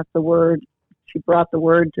when we got the word. She brought the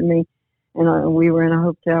word to me, and we were in a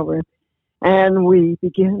hotel room, and we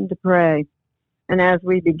began to pray. And as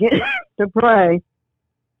we began to pray,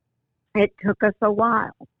 it took us a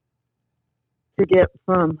while to get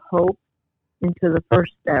from hope into the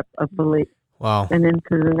first step of belief. Wow. And into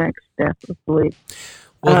the next step of belief.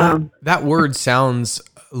 Well, that word sounds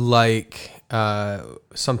like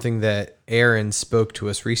something that Aaron spoke to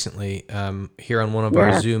us recently here on one of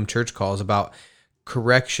our Zoom church calls about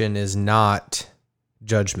correction is not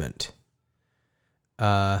judgment.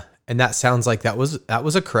 And that sounds like that was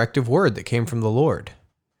a corrective word that came from the Lord.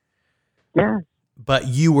 Yeah. But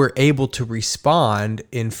you were able to respond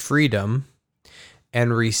in freedom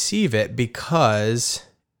and receive it because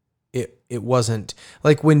it wasn't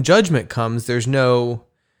like when judgment comes, there's no,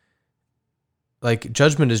 like,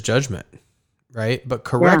 judgment is judgment, right? But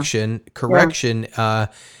correction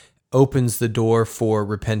opens the door for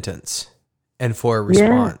repentance and for a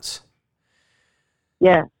response.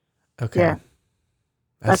 Yeah. Okay. Yeah.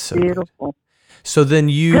 That's so beautiful. Good. So then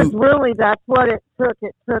because really that's what it took.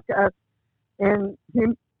 It took us in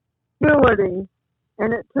humility,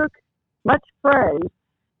 and it took much praise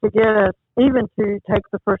to get us even to take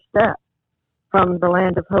the first step from the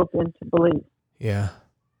land of hope into belief. Yeah.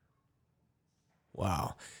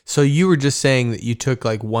 Wow. So you were just saying that you took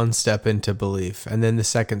like one step into belief and then the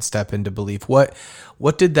second step into belief. What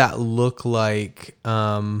did that look like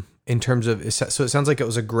in terms of, so it sounds like it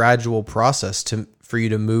was a gradual process for you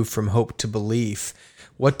to move from hope to belief.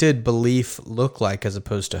 What did belief look like as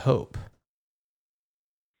opposed to hope?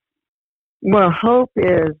 Well, hope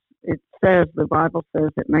is, the Bible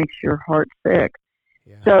says it makes your heart sick.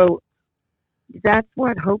 Yeah. So that's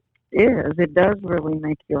what hope is. It does really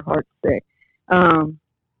make your heart sick.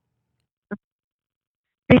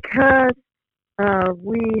 Because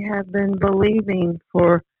we have been believing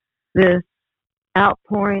for this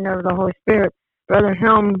outpouring of the Holy Spirit. Brother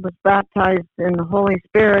Helm was baptized in the Holy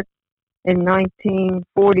Spirit in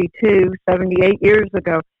 1942, 78 years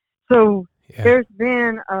ago. So there's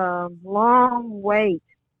been a long wait,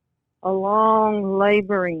 a long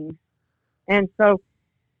laboring. And so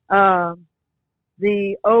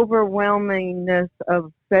the overwhelmingness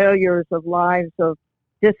of failures of lives, of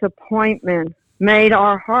disappointment, made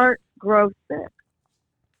our hearts grow sick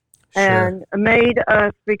and made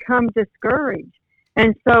us become discouraged.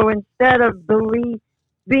 And so instead of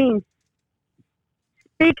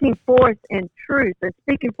speaking forth in truth and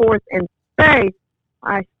speaking forth in faith,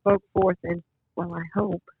 I spoke forth in, I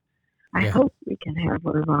hope. I Yeah. hope we can have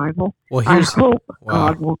revival. Well, I here's hope wow.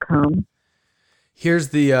 God will come. Here's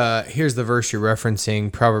the verse you're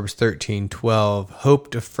referencing, Proverbs 13:12.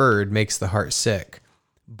 Hope deferred makes the heart sick,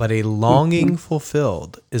 but a longing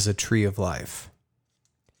fulfilled is a tree of life.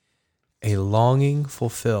 A longing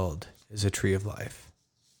fulfilled is a tree of life.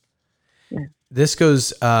 Yeah. This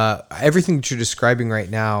goes, everything that you're describing right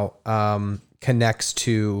now connects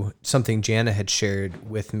to something Jana had shared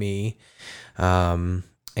with me. She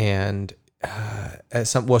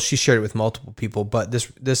shared it with multiple people, but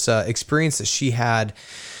this experience that she had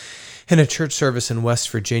in a church service in West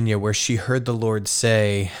Virginia, where she heard the Lord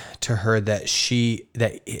say to her that he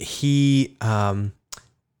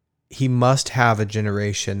must have a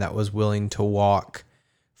generation that was willing to walk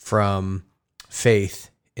from faith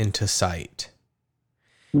into sight.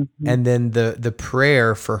 Mm-hmm. And then the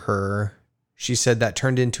prayer for her, she said that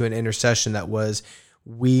turned into an intercession that was,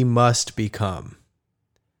 we must become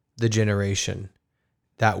the generation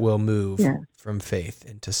that will move from faith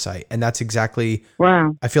into sight. And that's exactly,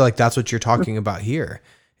 wow. I feel like that's what you're talking about here,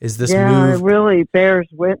 is this Yeah, move. it really bears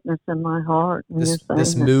witness in my heart.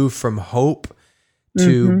 This move from hope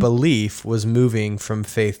to belief was moving from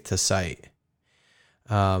faith to sight.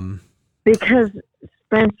 Because,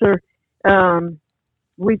 Spencer,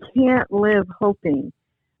 we can't live hoping.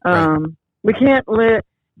 Right. We can't live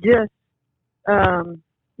just,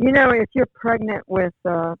 if you're pregnant with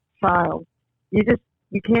a child, you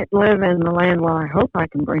can't live in the land, well, I hope I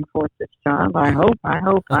can bring forth this child. I hope.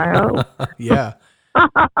 Yeah.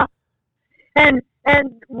 And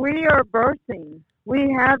we are birthing.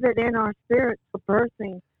 We have it in our spirit for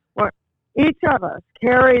birthing. Each of us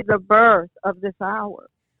carry the birth of this hour.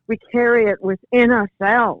 We carry it within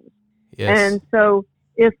ourselves. Yes. And so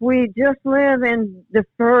if we just live in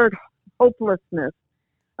deferred hopelessness,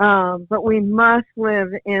 but we must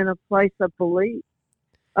live in a place of belief.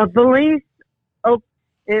 A belief,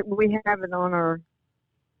 we have it on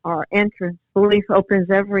our entrance. Belief opens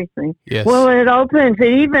everything. Yes. Well, it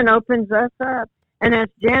even opens us up. And as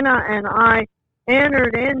Jana and I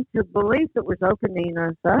entered into belief, it was opening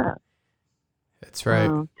us up. That's right.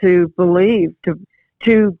 To believe,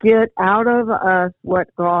 to get out of us what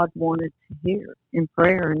God wanted to hear in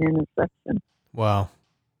prayer and intercession. Wow.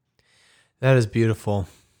 That is beautiful.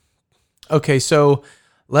 Okay, so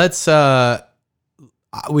let's,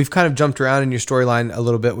 we've kind of jumped around in your storyline a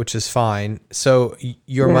little bit, which is fine. So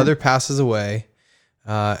your mother passes away,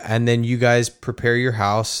 and then you guys prepare your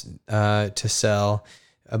house to sell.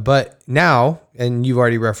 But now, and you've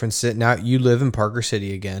already referenced it, now you live in Parker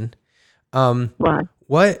City again.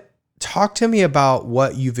 Right. Talk to me about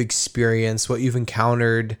what you've experienced, what you've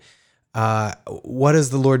encountered. What has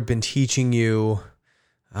the Lord been teaching you?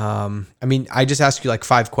 I just asked you like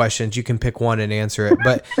 5 questions. You can pick one and answer it.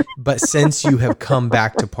 But since you have come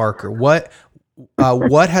back to Parker, what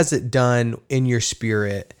has it done in your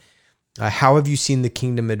spirit? How have you seen the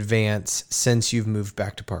kingdom advance since you've moved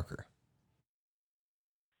back to Parker?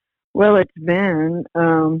 Well, it's been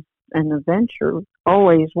an adventure.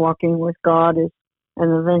 Always walking with God is an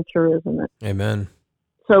adventure, isn't it? Amen.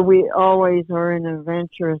 So we always are in an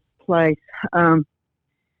adventurous place. But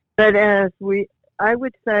I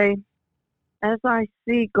would say, as I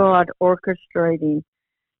see God orchestrating,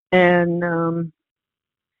 and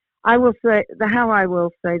I will say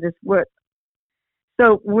this.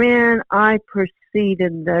 So when I proceed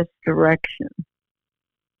in this direction,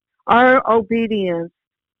 our obedience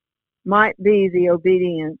might be the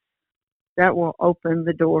obedience that will open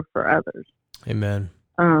the door for others. Amen.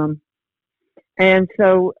 And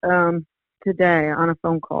so today on a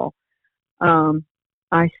phone call,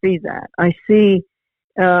 I see that. I see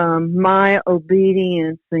my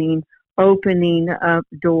obedience opening up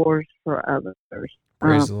doors for others.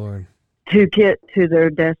 Praise the Lord. To get to their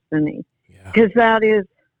destiny. Yeah. Because that is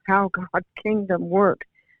how God's kingdom works.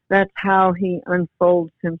 That's how he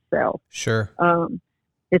unfolds himself. Sure.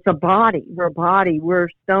 It's a body. We're a body. We're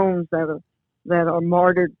stones that are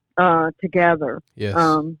martyred together. Yes.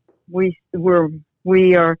 We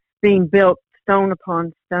are being built stone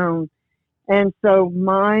upon stone. And so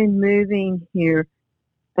my moving here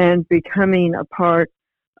and becoming a part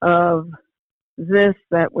of this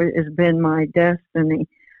that has been my destiny,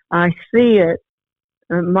 I see it,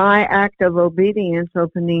 my act of obedience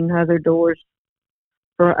opening other doors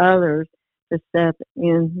for others to step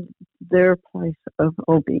in their place of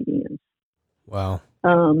obedience. Wow.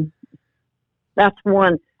 That's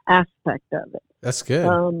one aspect of it. That's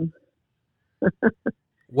good.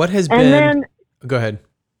 What has been... And then... Go ahead.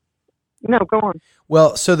 No, go on.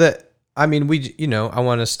 Well, so that, I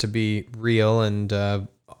want us to be real and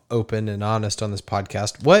open and honest on this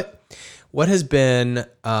podcast. What has been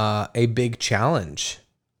a big challenge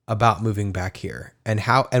about moving back here, and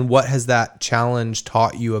what has that challenge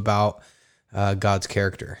taught you about God's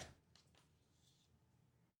character?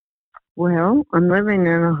 Well, I'm living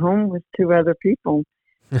in a home with two other people.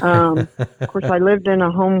 Of course, I lived in a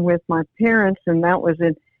home with my parents, and that was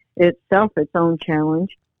in itself its own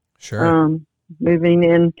challenge. Sure. Moving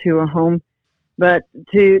into a home, but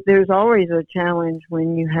there's always a challenge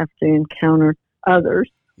when you have to encounter others.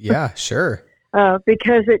 Yeah, sure.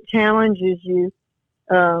 Because it challenges you.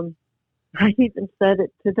 I even said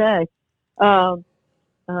it today. Not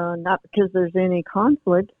because there's any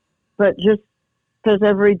conflict, but just because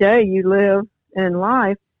every day you live in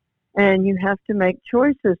life and you have to make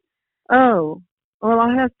choices. Oh, well,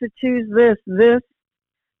 I have to choose this.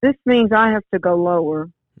 This means I have to go lower,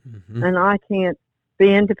 and I can't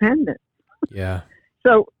be independent. Yeah.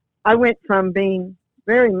 So I went from being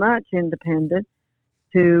very much independent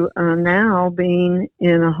to now being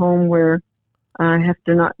in a home where I have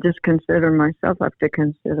to not just consider myself, I have to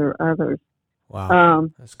consider others. Wow,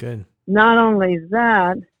 that's good. Not only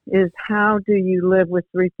that, is how do you live with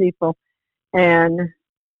three people and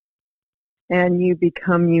you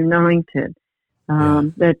become united?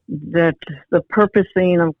 That the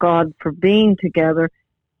purposing of God for being together,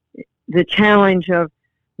 the challenge of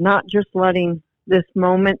not just letting this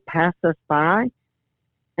moment pass us by,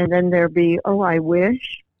 and then there be, oh, I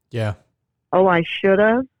wish, oh, I should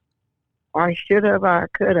have, or I should have, or I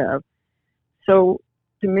could have. So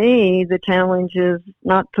to me, the challenge is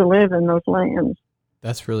not to live in those lands.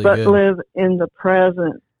 That's really but good. But live in the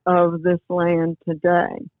present of this land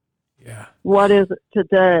today. Yeah. What is it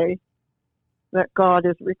today that God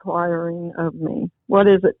is requiring of me? What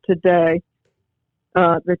is it today,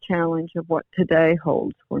 the challenge of what today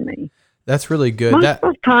holds for me? That's really good. Most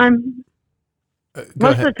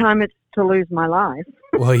of the time it's to lose my life.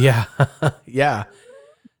 Well, yeah. Yeah.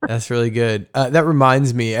 That's really good. That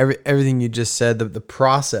reminds me, everything you just said, the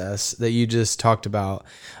process that you just talked about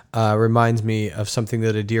reminds me of something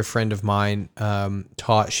that a dear friend of mine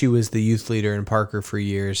taught. She was the youth leader in Parker for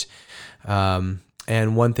years.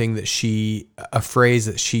 And one thing that a phrase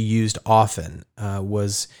that she used often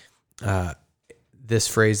was this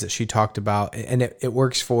phrase that she talked about, and it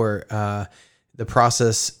works for the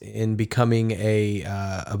process in becoming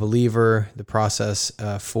a believer, the process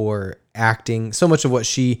for acting. So much of what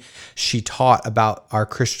she taught about our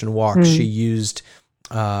Christian walk, she used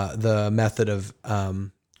the method of,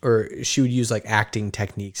 or she would use like acting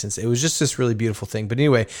techniques. And it was just this really beautiful thing. But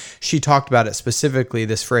anyway, she talked about it specifically,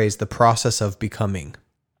 this phrase, the process of becoming.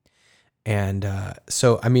 And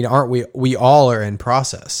so, I mean, aren't we all are in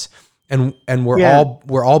process, and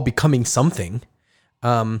we're all becoming something.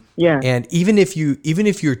 And even if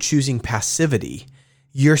you're choosing passivity,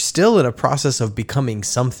 you're still in a process of becoming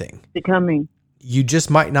something. You just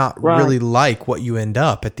might not really like what you end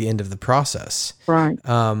up at the end of the process. Right.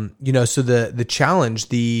 So the challenge,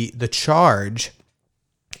 the charge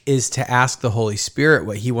is to ask the Holy Spirit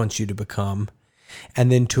what he wants you to become,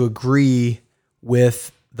 and then to agree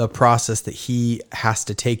with the process that he has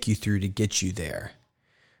to take you through to get you there.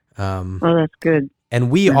 That's good. And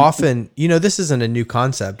we often, this isn't a new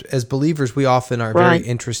concept. As believers, we often are very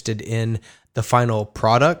interested in the final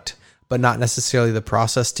product, but not necessarily the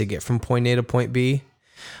process to get from point A to point B.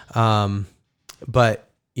 But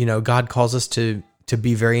God calls us to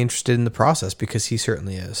be very interested in the process, because he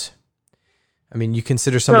certainly is. I mean, you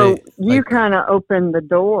consider somebody. So you kind of opened the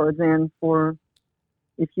door then for,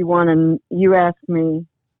 if you want to, you asked me,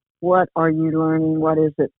 what are you learning? What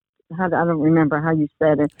is it? I don't remember how you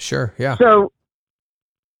said it. Sure. Yeah. So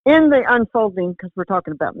in the unfolding, because we're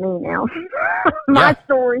talking about me now, my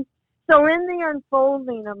story. So in the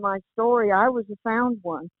unfolding of my story, I was a found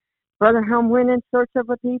one. Brother Helm went in search of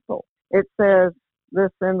a people. It says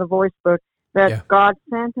this in the voice book, that God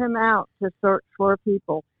sent him out to search for a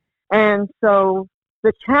people. And so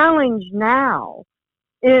the challenge now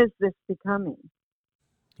is this becoming.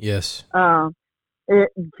 Yes.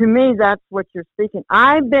 To me, that's what you're speaking.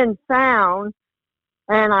 I've been found,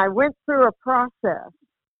 and I went through a process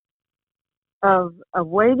of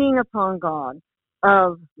waiting upon God,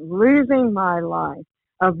 of losing my life,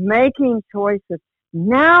 of making choices.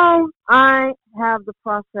 Now I have the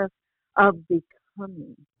process of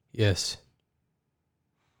becoming. Yes.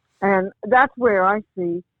 And that's where I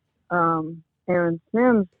see Aaron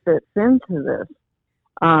Sims fits into this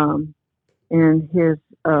in his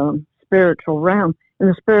spiritual realm. In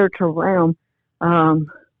the spiritual realm,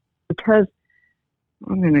 because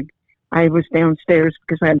I was downstairs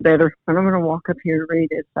because I had better, but I'm going to walk up here and read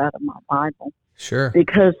it out of my Bible. Sure.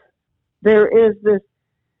 Because there is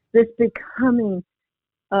this becoming,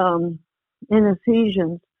 in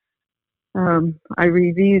Ephesians. I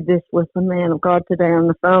reviewed this with a man of God today on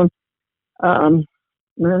the phone,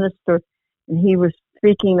 minister, and he was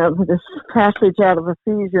speaking of this passage out of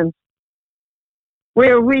Ephesians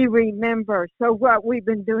where we remember. So what we've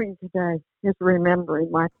been doing today is remembering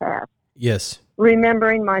my past. Yes.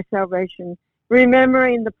 Remembering my salvation,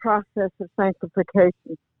 remembering the process of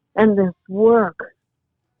sanctification and this work.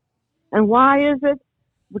 And why is it?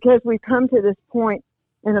 Because we come to this point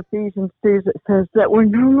in Ephesians 2 that says that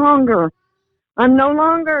I'm no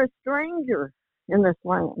longer a stranger in this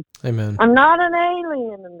land. Amen. I'm not an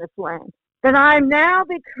alien in this land. That I'm now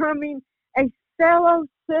becoming a fellow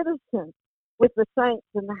citizen with the saints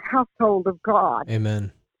in the household of God.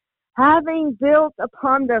 Amen. Having built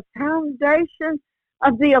upon the foundation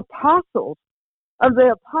of the apostles, of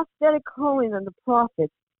the apostolic calling and the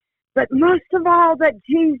prophets, but most of all that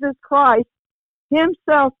Jesus Christ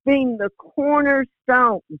himself being the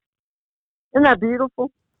cornerstone. Isn't that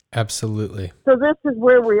beautiful? Absolutely. So this is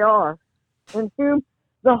where we are, in whom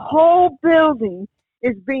the whole building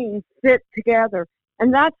is being fit together.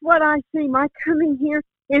 And that's what I see. My coming here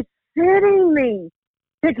is fitting me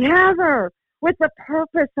together with the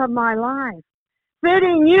purpose of my life.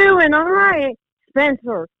 Fitting you and I,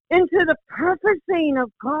 Spencer, into the purposing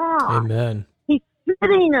of God. Amen. He's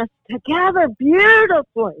fitting us together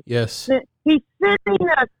beautifully. Yes. He's fitting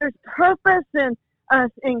us. There's purpose in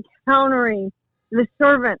us encountering the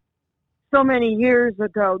servant so many years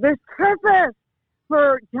ago. There's purpose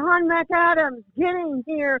for John McAdams getting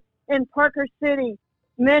here in Parker City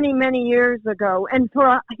many, many years ago. And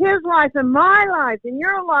for his life and my life and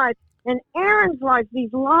your life and Aaron's life,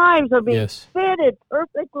 these lives are being fitted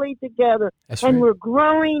perfectly together. That's and right. We're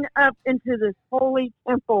growing up into this holy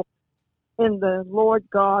temple in the Lord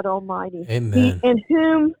God Almighty. Amen. In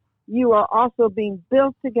whom you are also being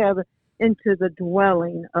built together into the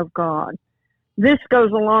dwelling of God. This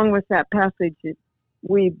goes along with that passage that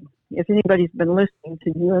if anybody's been listening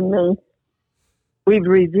to you and me, we've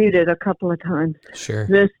reviewed it a couple of times. Sure.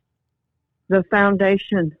 The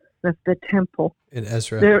foundation of the temple. In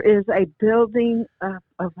Ezra. There is a building of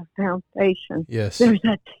a foundation. Yes. There's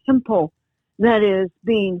a temple that is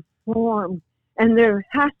being formed, and there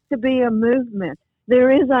has to be a movement. There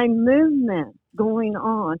is a movement going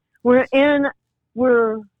on. I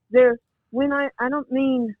don't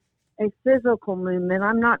mean a physical movement.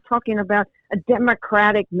 I'm not talking about a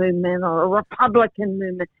Democratic movement or a Republican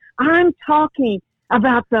movement. I'm talking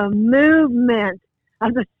about the movement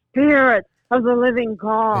of the Spirit of the living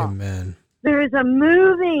God. Amen. There is a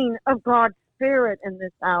moving of God's Spirit in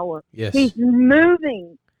this hour. Yes. He's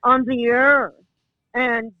moving on the earth.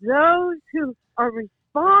 And those who are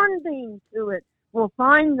responding to it will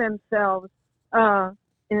find themselves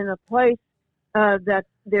in a place that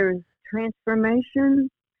there's transformation,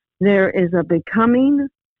 there is a becoming,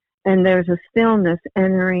 and there's a stillness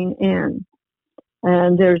entering in.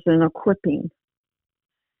 And there's an equipping.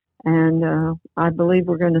 And I believe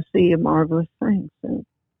we're going to see a marvelous thing soon.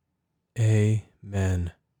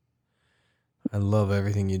 Amen. I love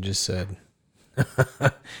everything you just said.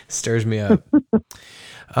 Stirs me up.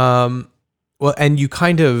 Well, and you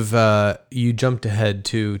kind of you jumped ahead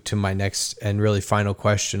to my next and really final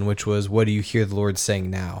question, which was, what do you hear the Lord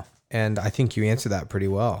saying now? And I think you answered that pretty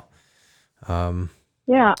well.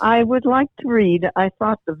 Yeah, I would like to read. I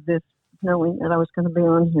thought of this knowing that I was going to be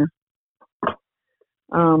on here.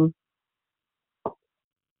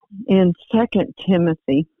 In 2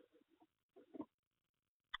 Timothy,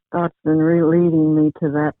 God's been leading me to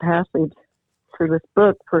that passage for this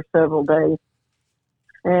book for several days.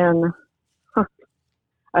 And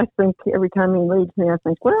I think every time he leads me, I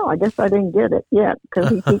think, well, I guess I didn't get it yet, because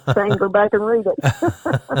he keeps saying, go back and read it.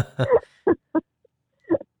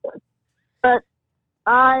 But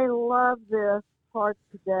I love this part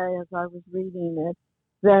today as I was reading it,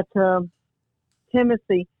 that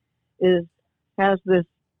Timothy has this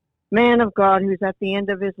man of God who's at the end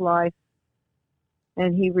of his life,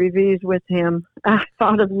 and he reviews with him. I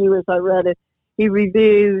thought of you as I read it. He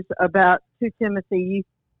reviews about to Timothy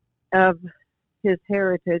of his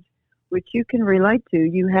heritage, which you can relate to.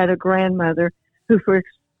 You had a grandmother her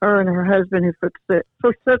and her husband who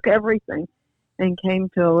forsook everything and came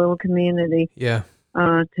to a little community to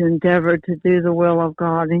endeavor to do the will of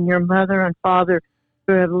God. And your mother and father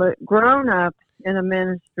who have grown up in a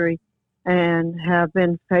ministry and have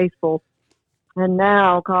been faithful. And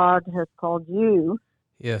now God has called you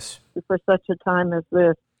for such a time as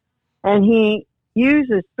this. And he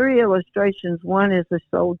uses 3 illustrations. One is a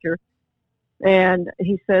soldier. And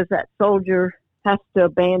he says that soldier has to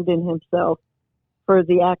abandon himself for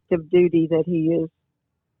the active duty that he is.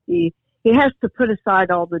 he has to put aside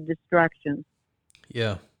all the distractions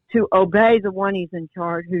Yeah. to obey the one who's in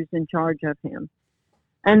charge of him.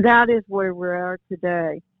 And that is where we are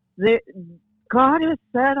today. God has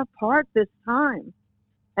set apart this time,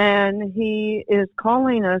 and he is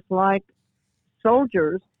calling us like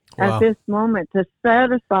soldiers Wow. at this moment to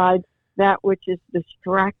set aside that which is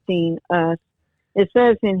distracting us. It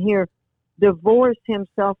says in here, divorce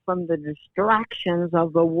himself from the distractions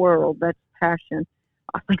of the world. That's passion.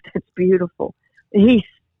 I think that's beautiful.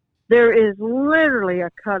 There is literally a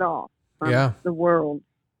cutoff from the world,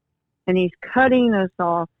 and he's cutting us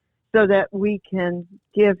off so that we can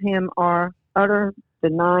give him our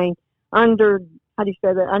undenying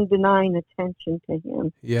attention to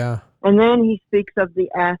him. Yeah. And then he speaks of the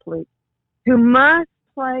athlete who must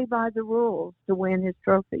play by the rules to win his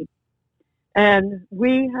trophy. And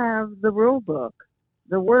we have the rule book,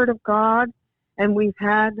 the Word of God, and we've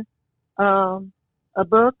had a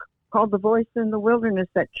book called The Voice in the Wilderness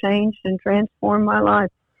that changed and transformed my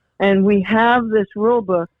life. And we have this rule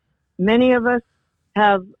book. Many of us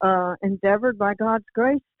have endeavored by God's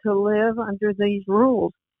grace to live under these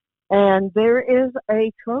rules. And there is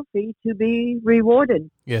a trophy to be rewarded.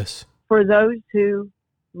 Yes. For those who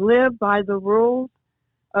live by the rules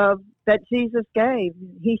that Jesus gave.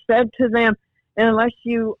 He said to them, unless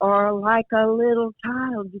you are like a little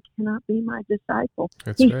child, you cannot be my disciple.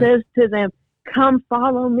 He says to them, come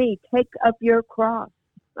follow me, take up your cross.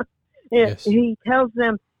 Yes. He tells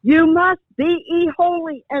them, you must be ye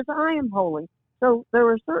holy as I am holy. So there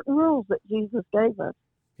were certain rules that Jesus gave us.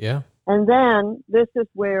 Yeah. And then this is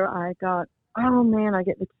where I got, I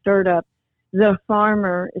get stirred up. The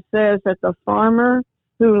farmer, it says that the farmer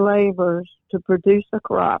who labors to produce a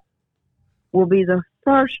crop will be the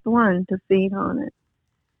first one to feed on it.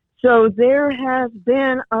 So there has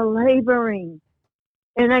been a laboring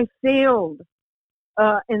in a field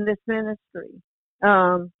in this ministry.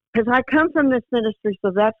 Because I come from this ministry,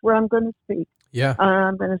 so that's where I'm going to speak. Yeah.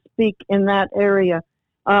 I'm going to speak in that area.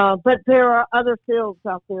 But there are other fields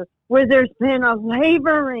out there where there's been a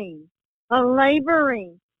laboring. Some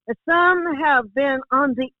have been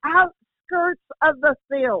on the outskirts of the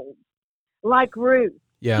field, like Ruth.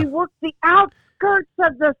 Yeah. She worked the outskirts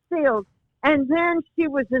of the field, and then she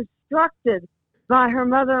was instructed by her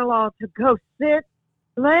mother-in-law to go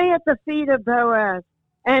lay at the feet of Boaz.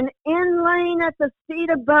 And in laying at the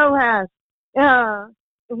feet of Boaz,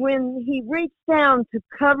 when he reached down to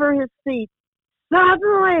cover his feet,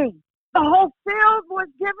 suddenly the whole field was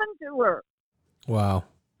given to her. Wow.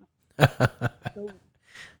 So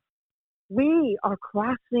we are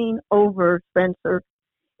crossing over, Spencer,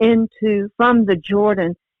 from the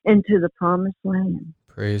Jordan into the promised land.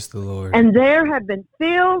 Praise the Lord. And there have been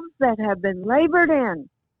fields that have been labored in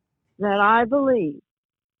that I believe,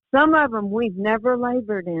 some of them we've never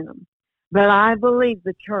labored in them, but I believe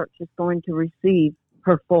the church is going to receive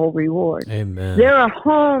her full reward. Amen. There are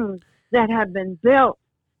homes that have been built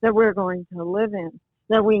that we're going to live in,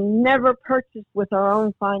 that we never purchased with our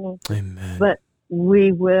own finances, Amen. but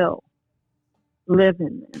we will live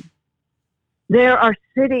in them. There are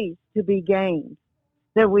cities to be gained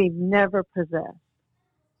that we've never possessed,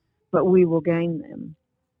 but we will gain them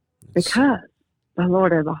because the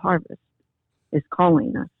Lord of the harvest is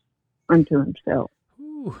calling us unto himself.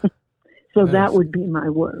 So that would be my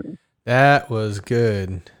word. That was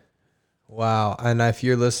good. Wow. And if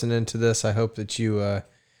you're listening to this, I hope that you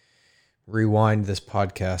rewind this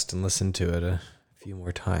podcast and listen to it a few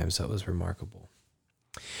more times. That was remarkable.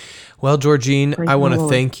 Well, Georgene, I want to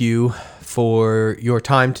thank you for your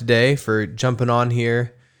time today, for jumping on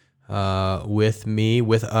here with me,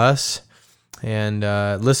 with us. And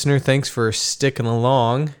listener, thanks for sticking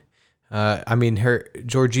along.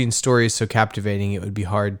 Georgene's story is so captivating, it would be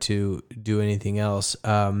hard to do anything else.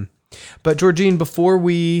 But Georgene, before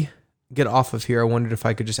we get off of here, I wondered if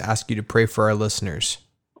I could just ask you to pray for our listeners.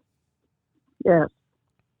 Yes.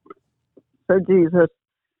 So Jesus,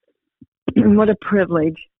 what a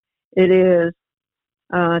privilege it is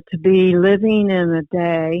to be living in a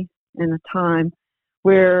day and a time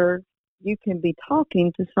where you can be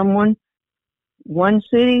talking to someone, one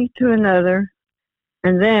city to another,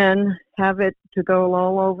 and then have it to go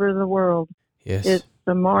all over the world. Yes. It's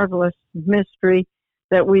a marvelous mystery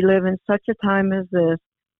that we live in such a time as this.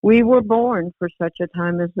 We were born for such a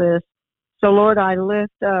time as this. So, Lord, I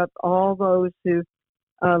lift up all those who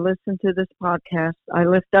listen to this podcast. I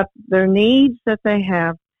lift up their needs that they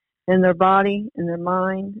have in their body, in their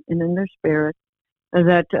mind, and in their spirit,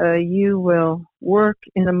 that you will work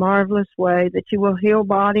in a marvelous way, that you will heal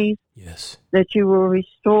bodies, yes, that you will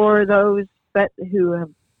restore those who have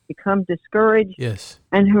become discouraged, yes,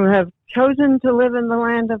 and who have chosen to live in the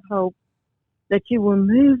land of hope. that you will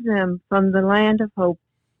move them from the land of hope,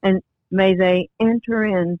 and may they enter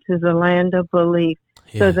into the land of belief,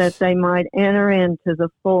 so that they might enter into the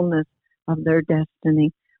fullness of their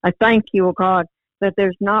destiny. I thank you, O God, that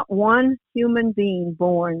there's not one human being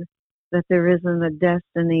born that there isn't a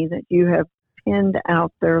destiny that you have pinned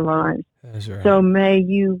out their lives. That's right. So may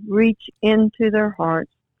you reach into their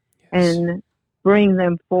hearts and bring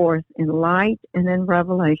them forth in light and in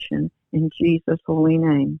revelation. In Jesus' holy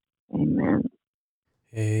name, amen.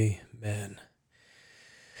 Amen.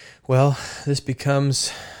 Well, this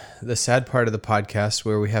becomes the sad part of the podcast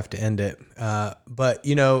where we have to end it. But,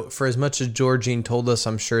 for as much as Georgine told us,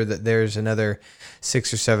 I'm sure that there's another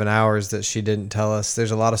 6 or 7 hours that she didn't tell us.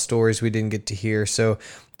 There's a lot of stories we didn't get to hear. So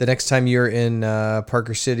the next time you're in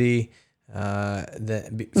Parker City,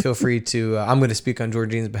 feel free to, I'm going to speak on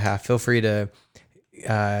Georgine's behalf. Feel free to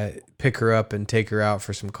pick her up and take her out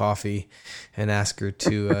for some coffee and ask her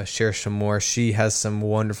to share some more. She has some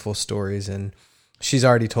wonderful stories, and she's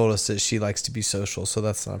already told us that she likes to be social, so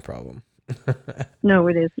that's not a problem. No,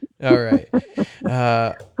 it isn't. All right.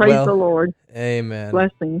 Praise the Lord. Amen.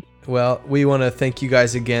 Blessings. Well, we want to thank you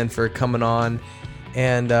guys again for coming on.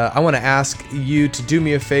 And I want to ask you to do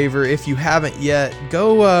me a favor. If you haven't yet,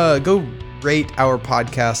 go rate our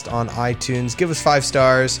podcast on iTunes. Give us 5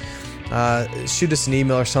 stars. Shoot us an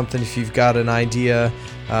email or something if you've got an idea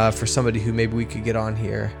for somebody who maybe we could get on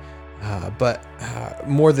here. But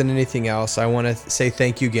more than anything else, I want to say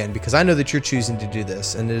thank you again, because I know that you're choosing to do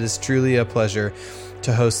this, and it is truly a pleasure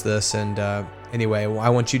to host this. And anyway, I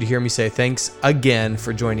want you to hear me say thanks again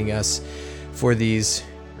for joining us for these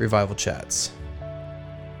Revival Chats.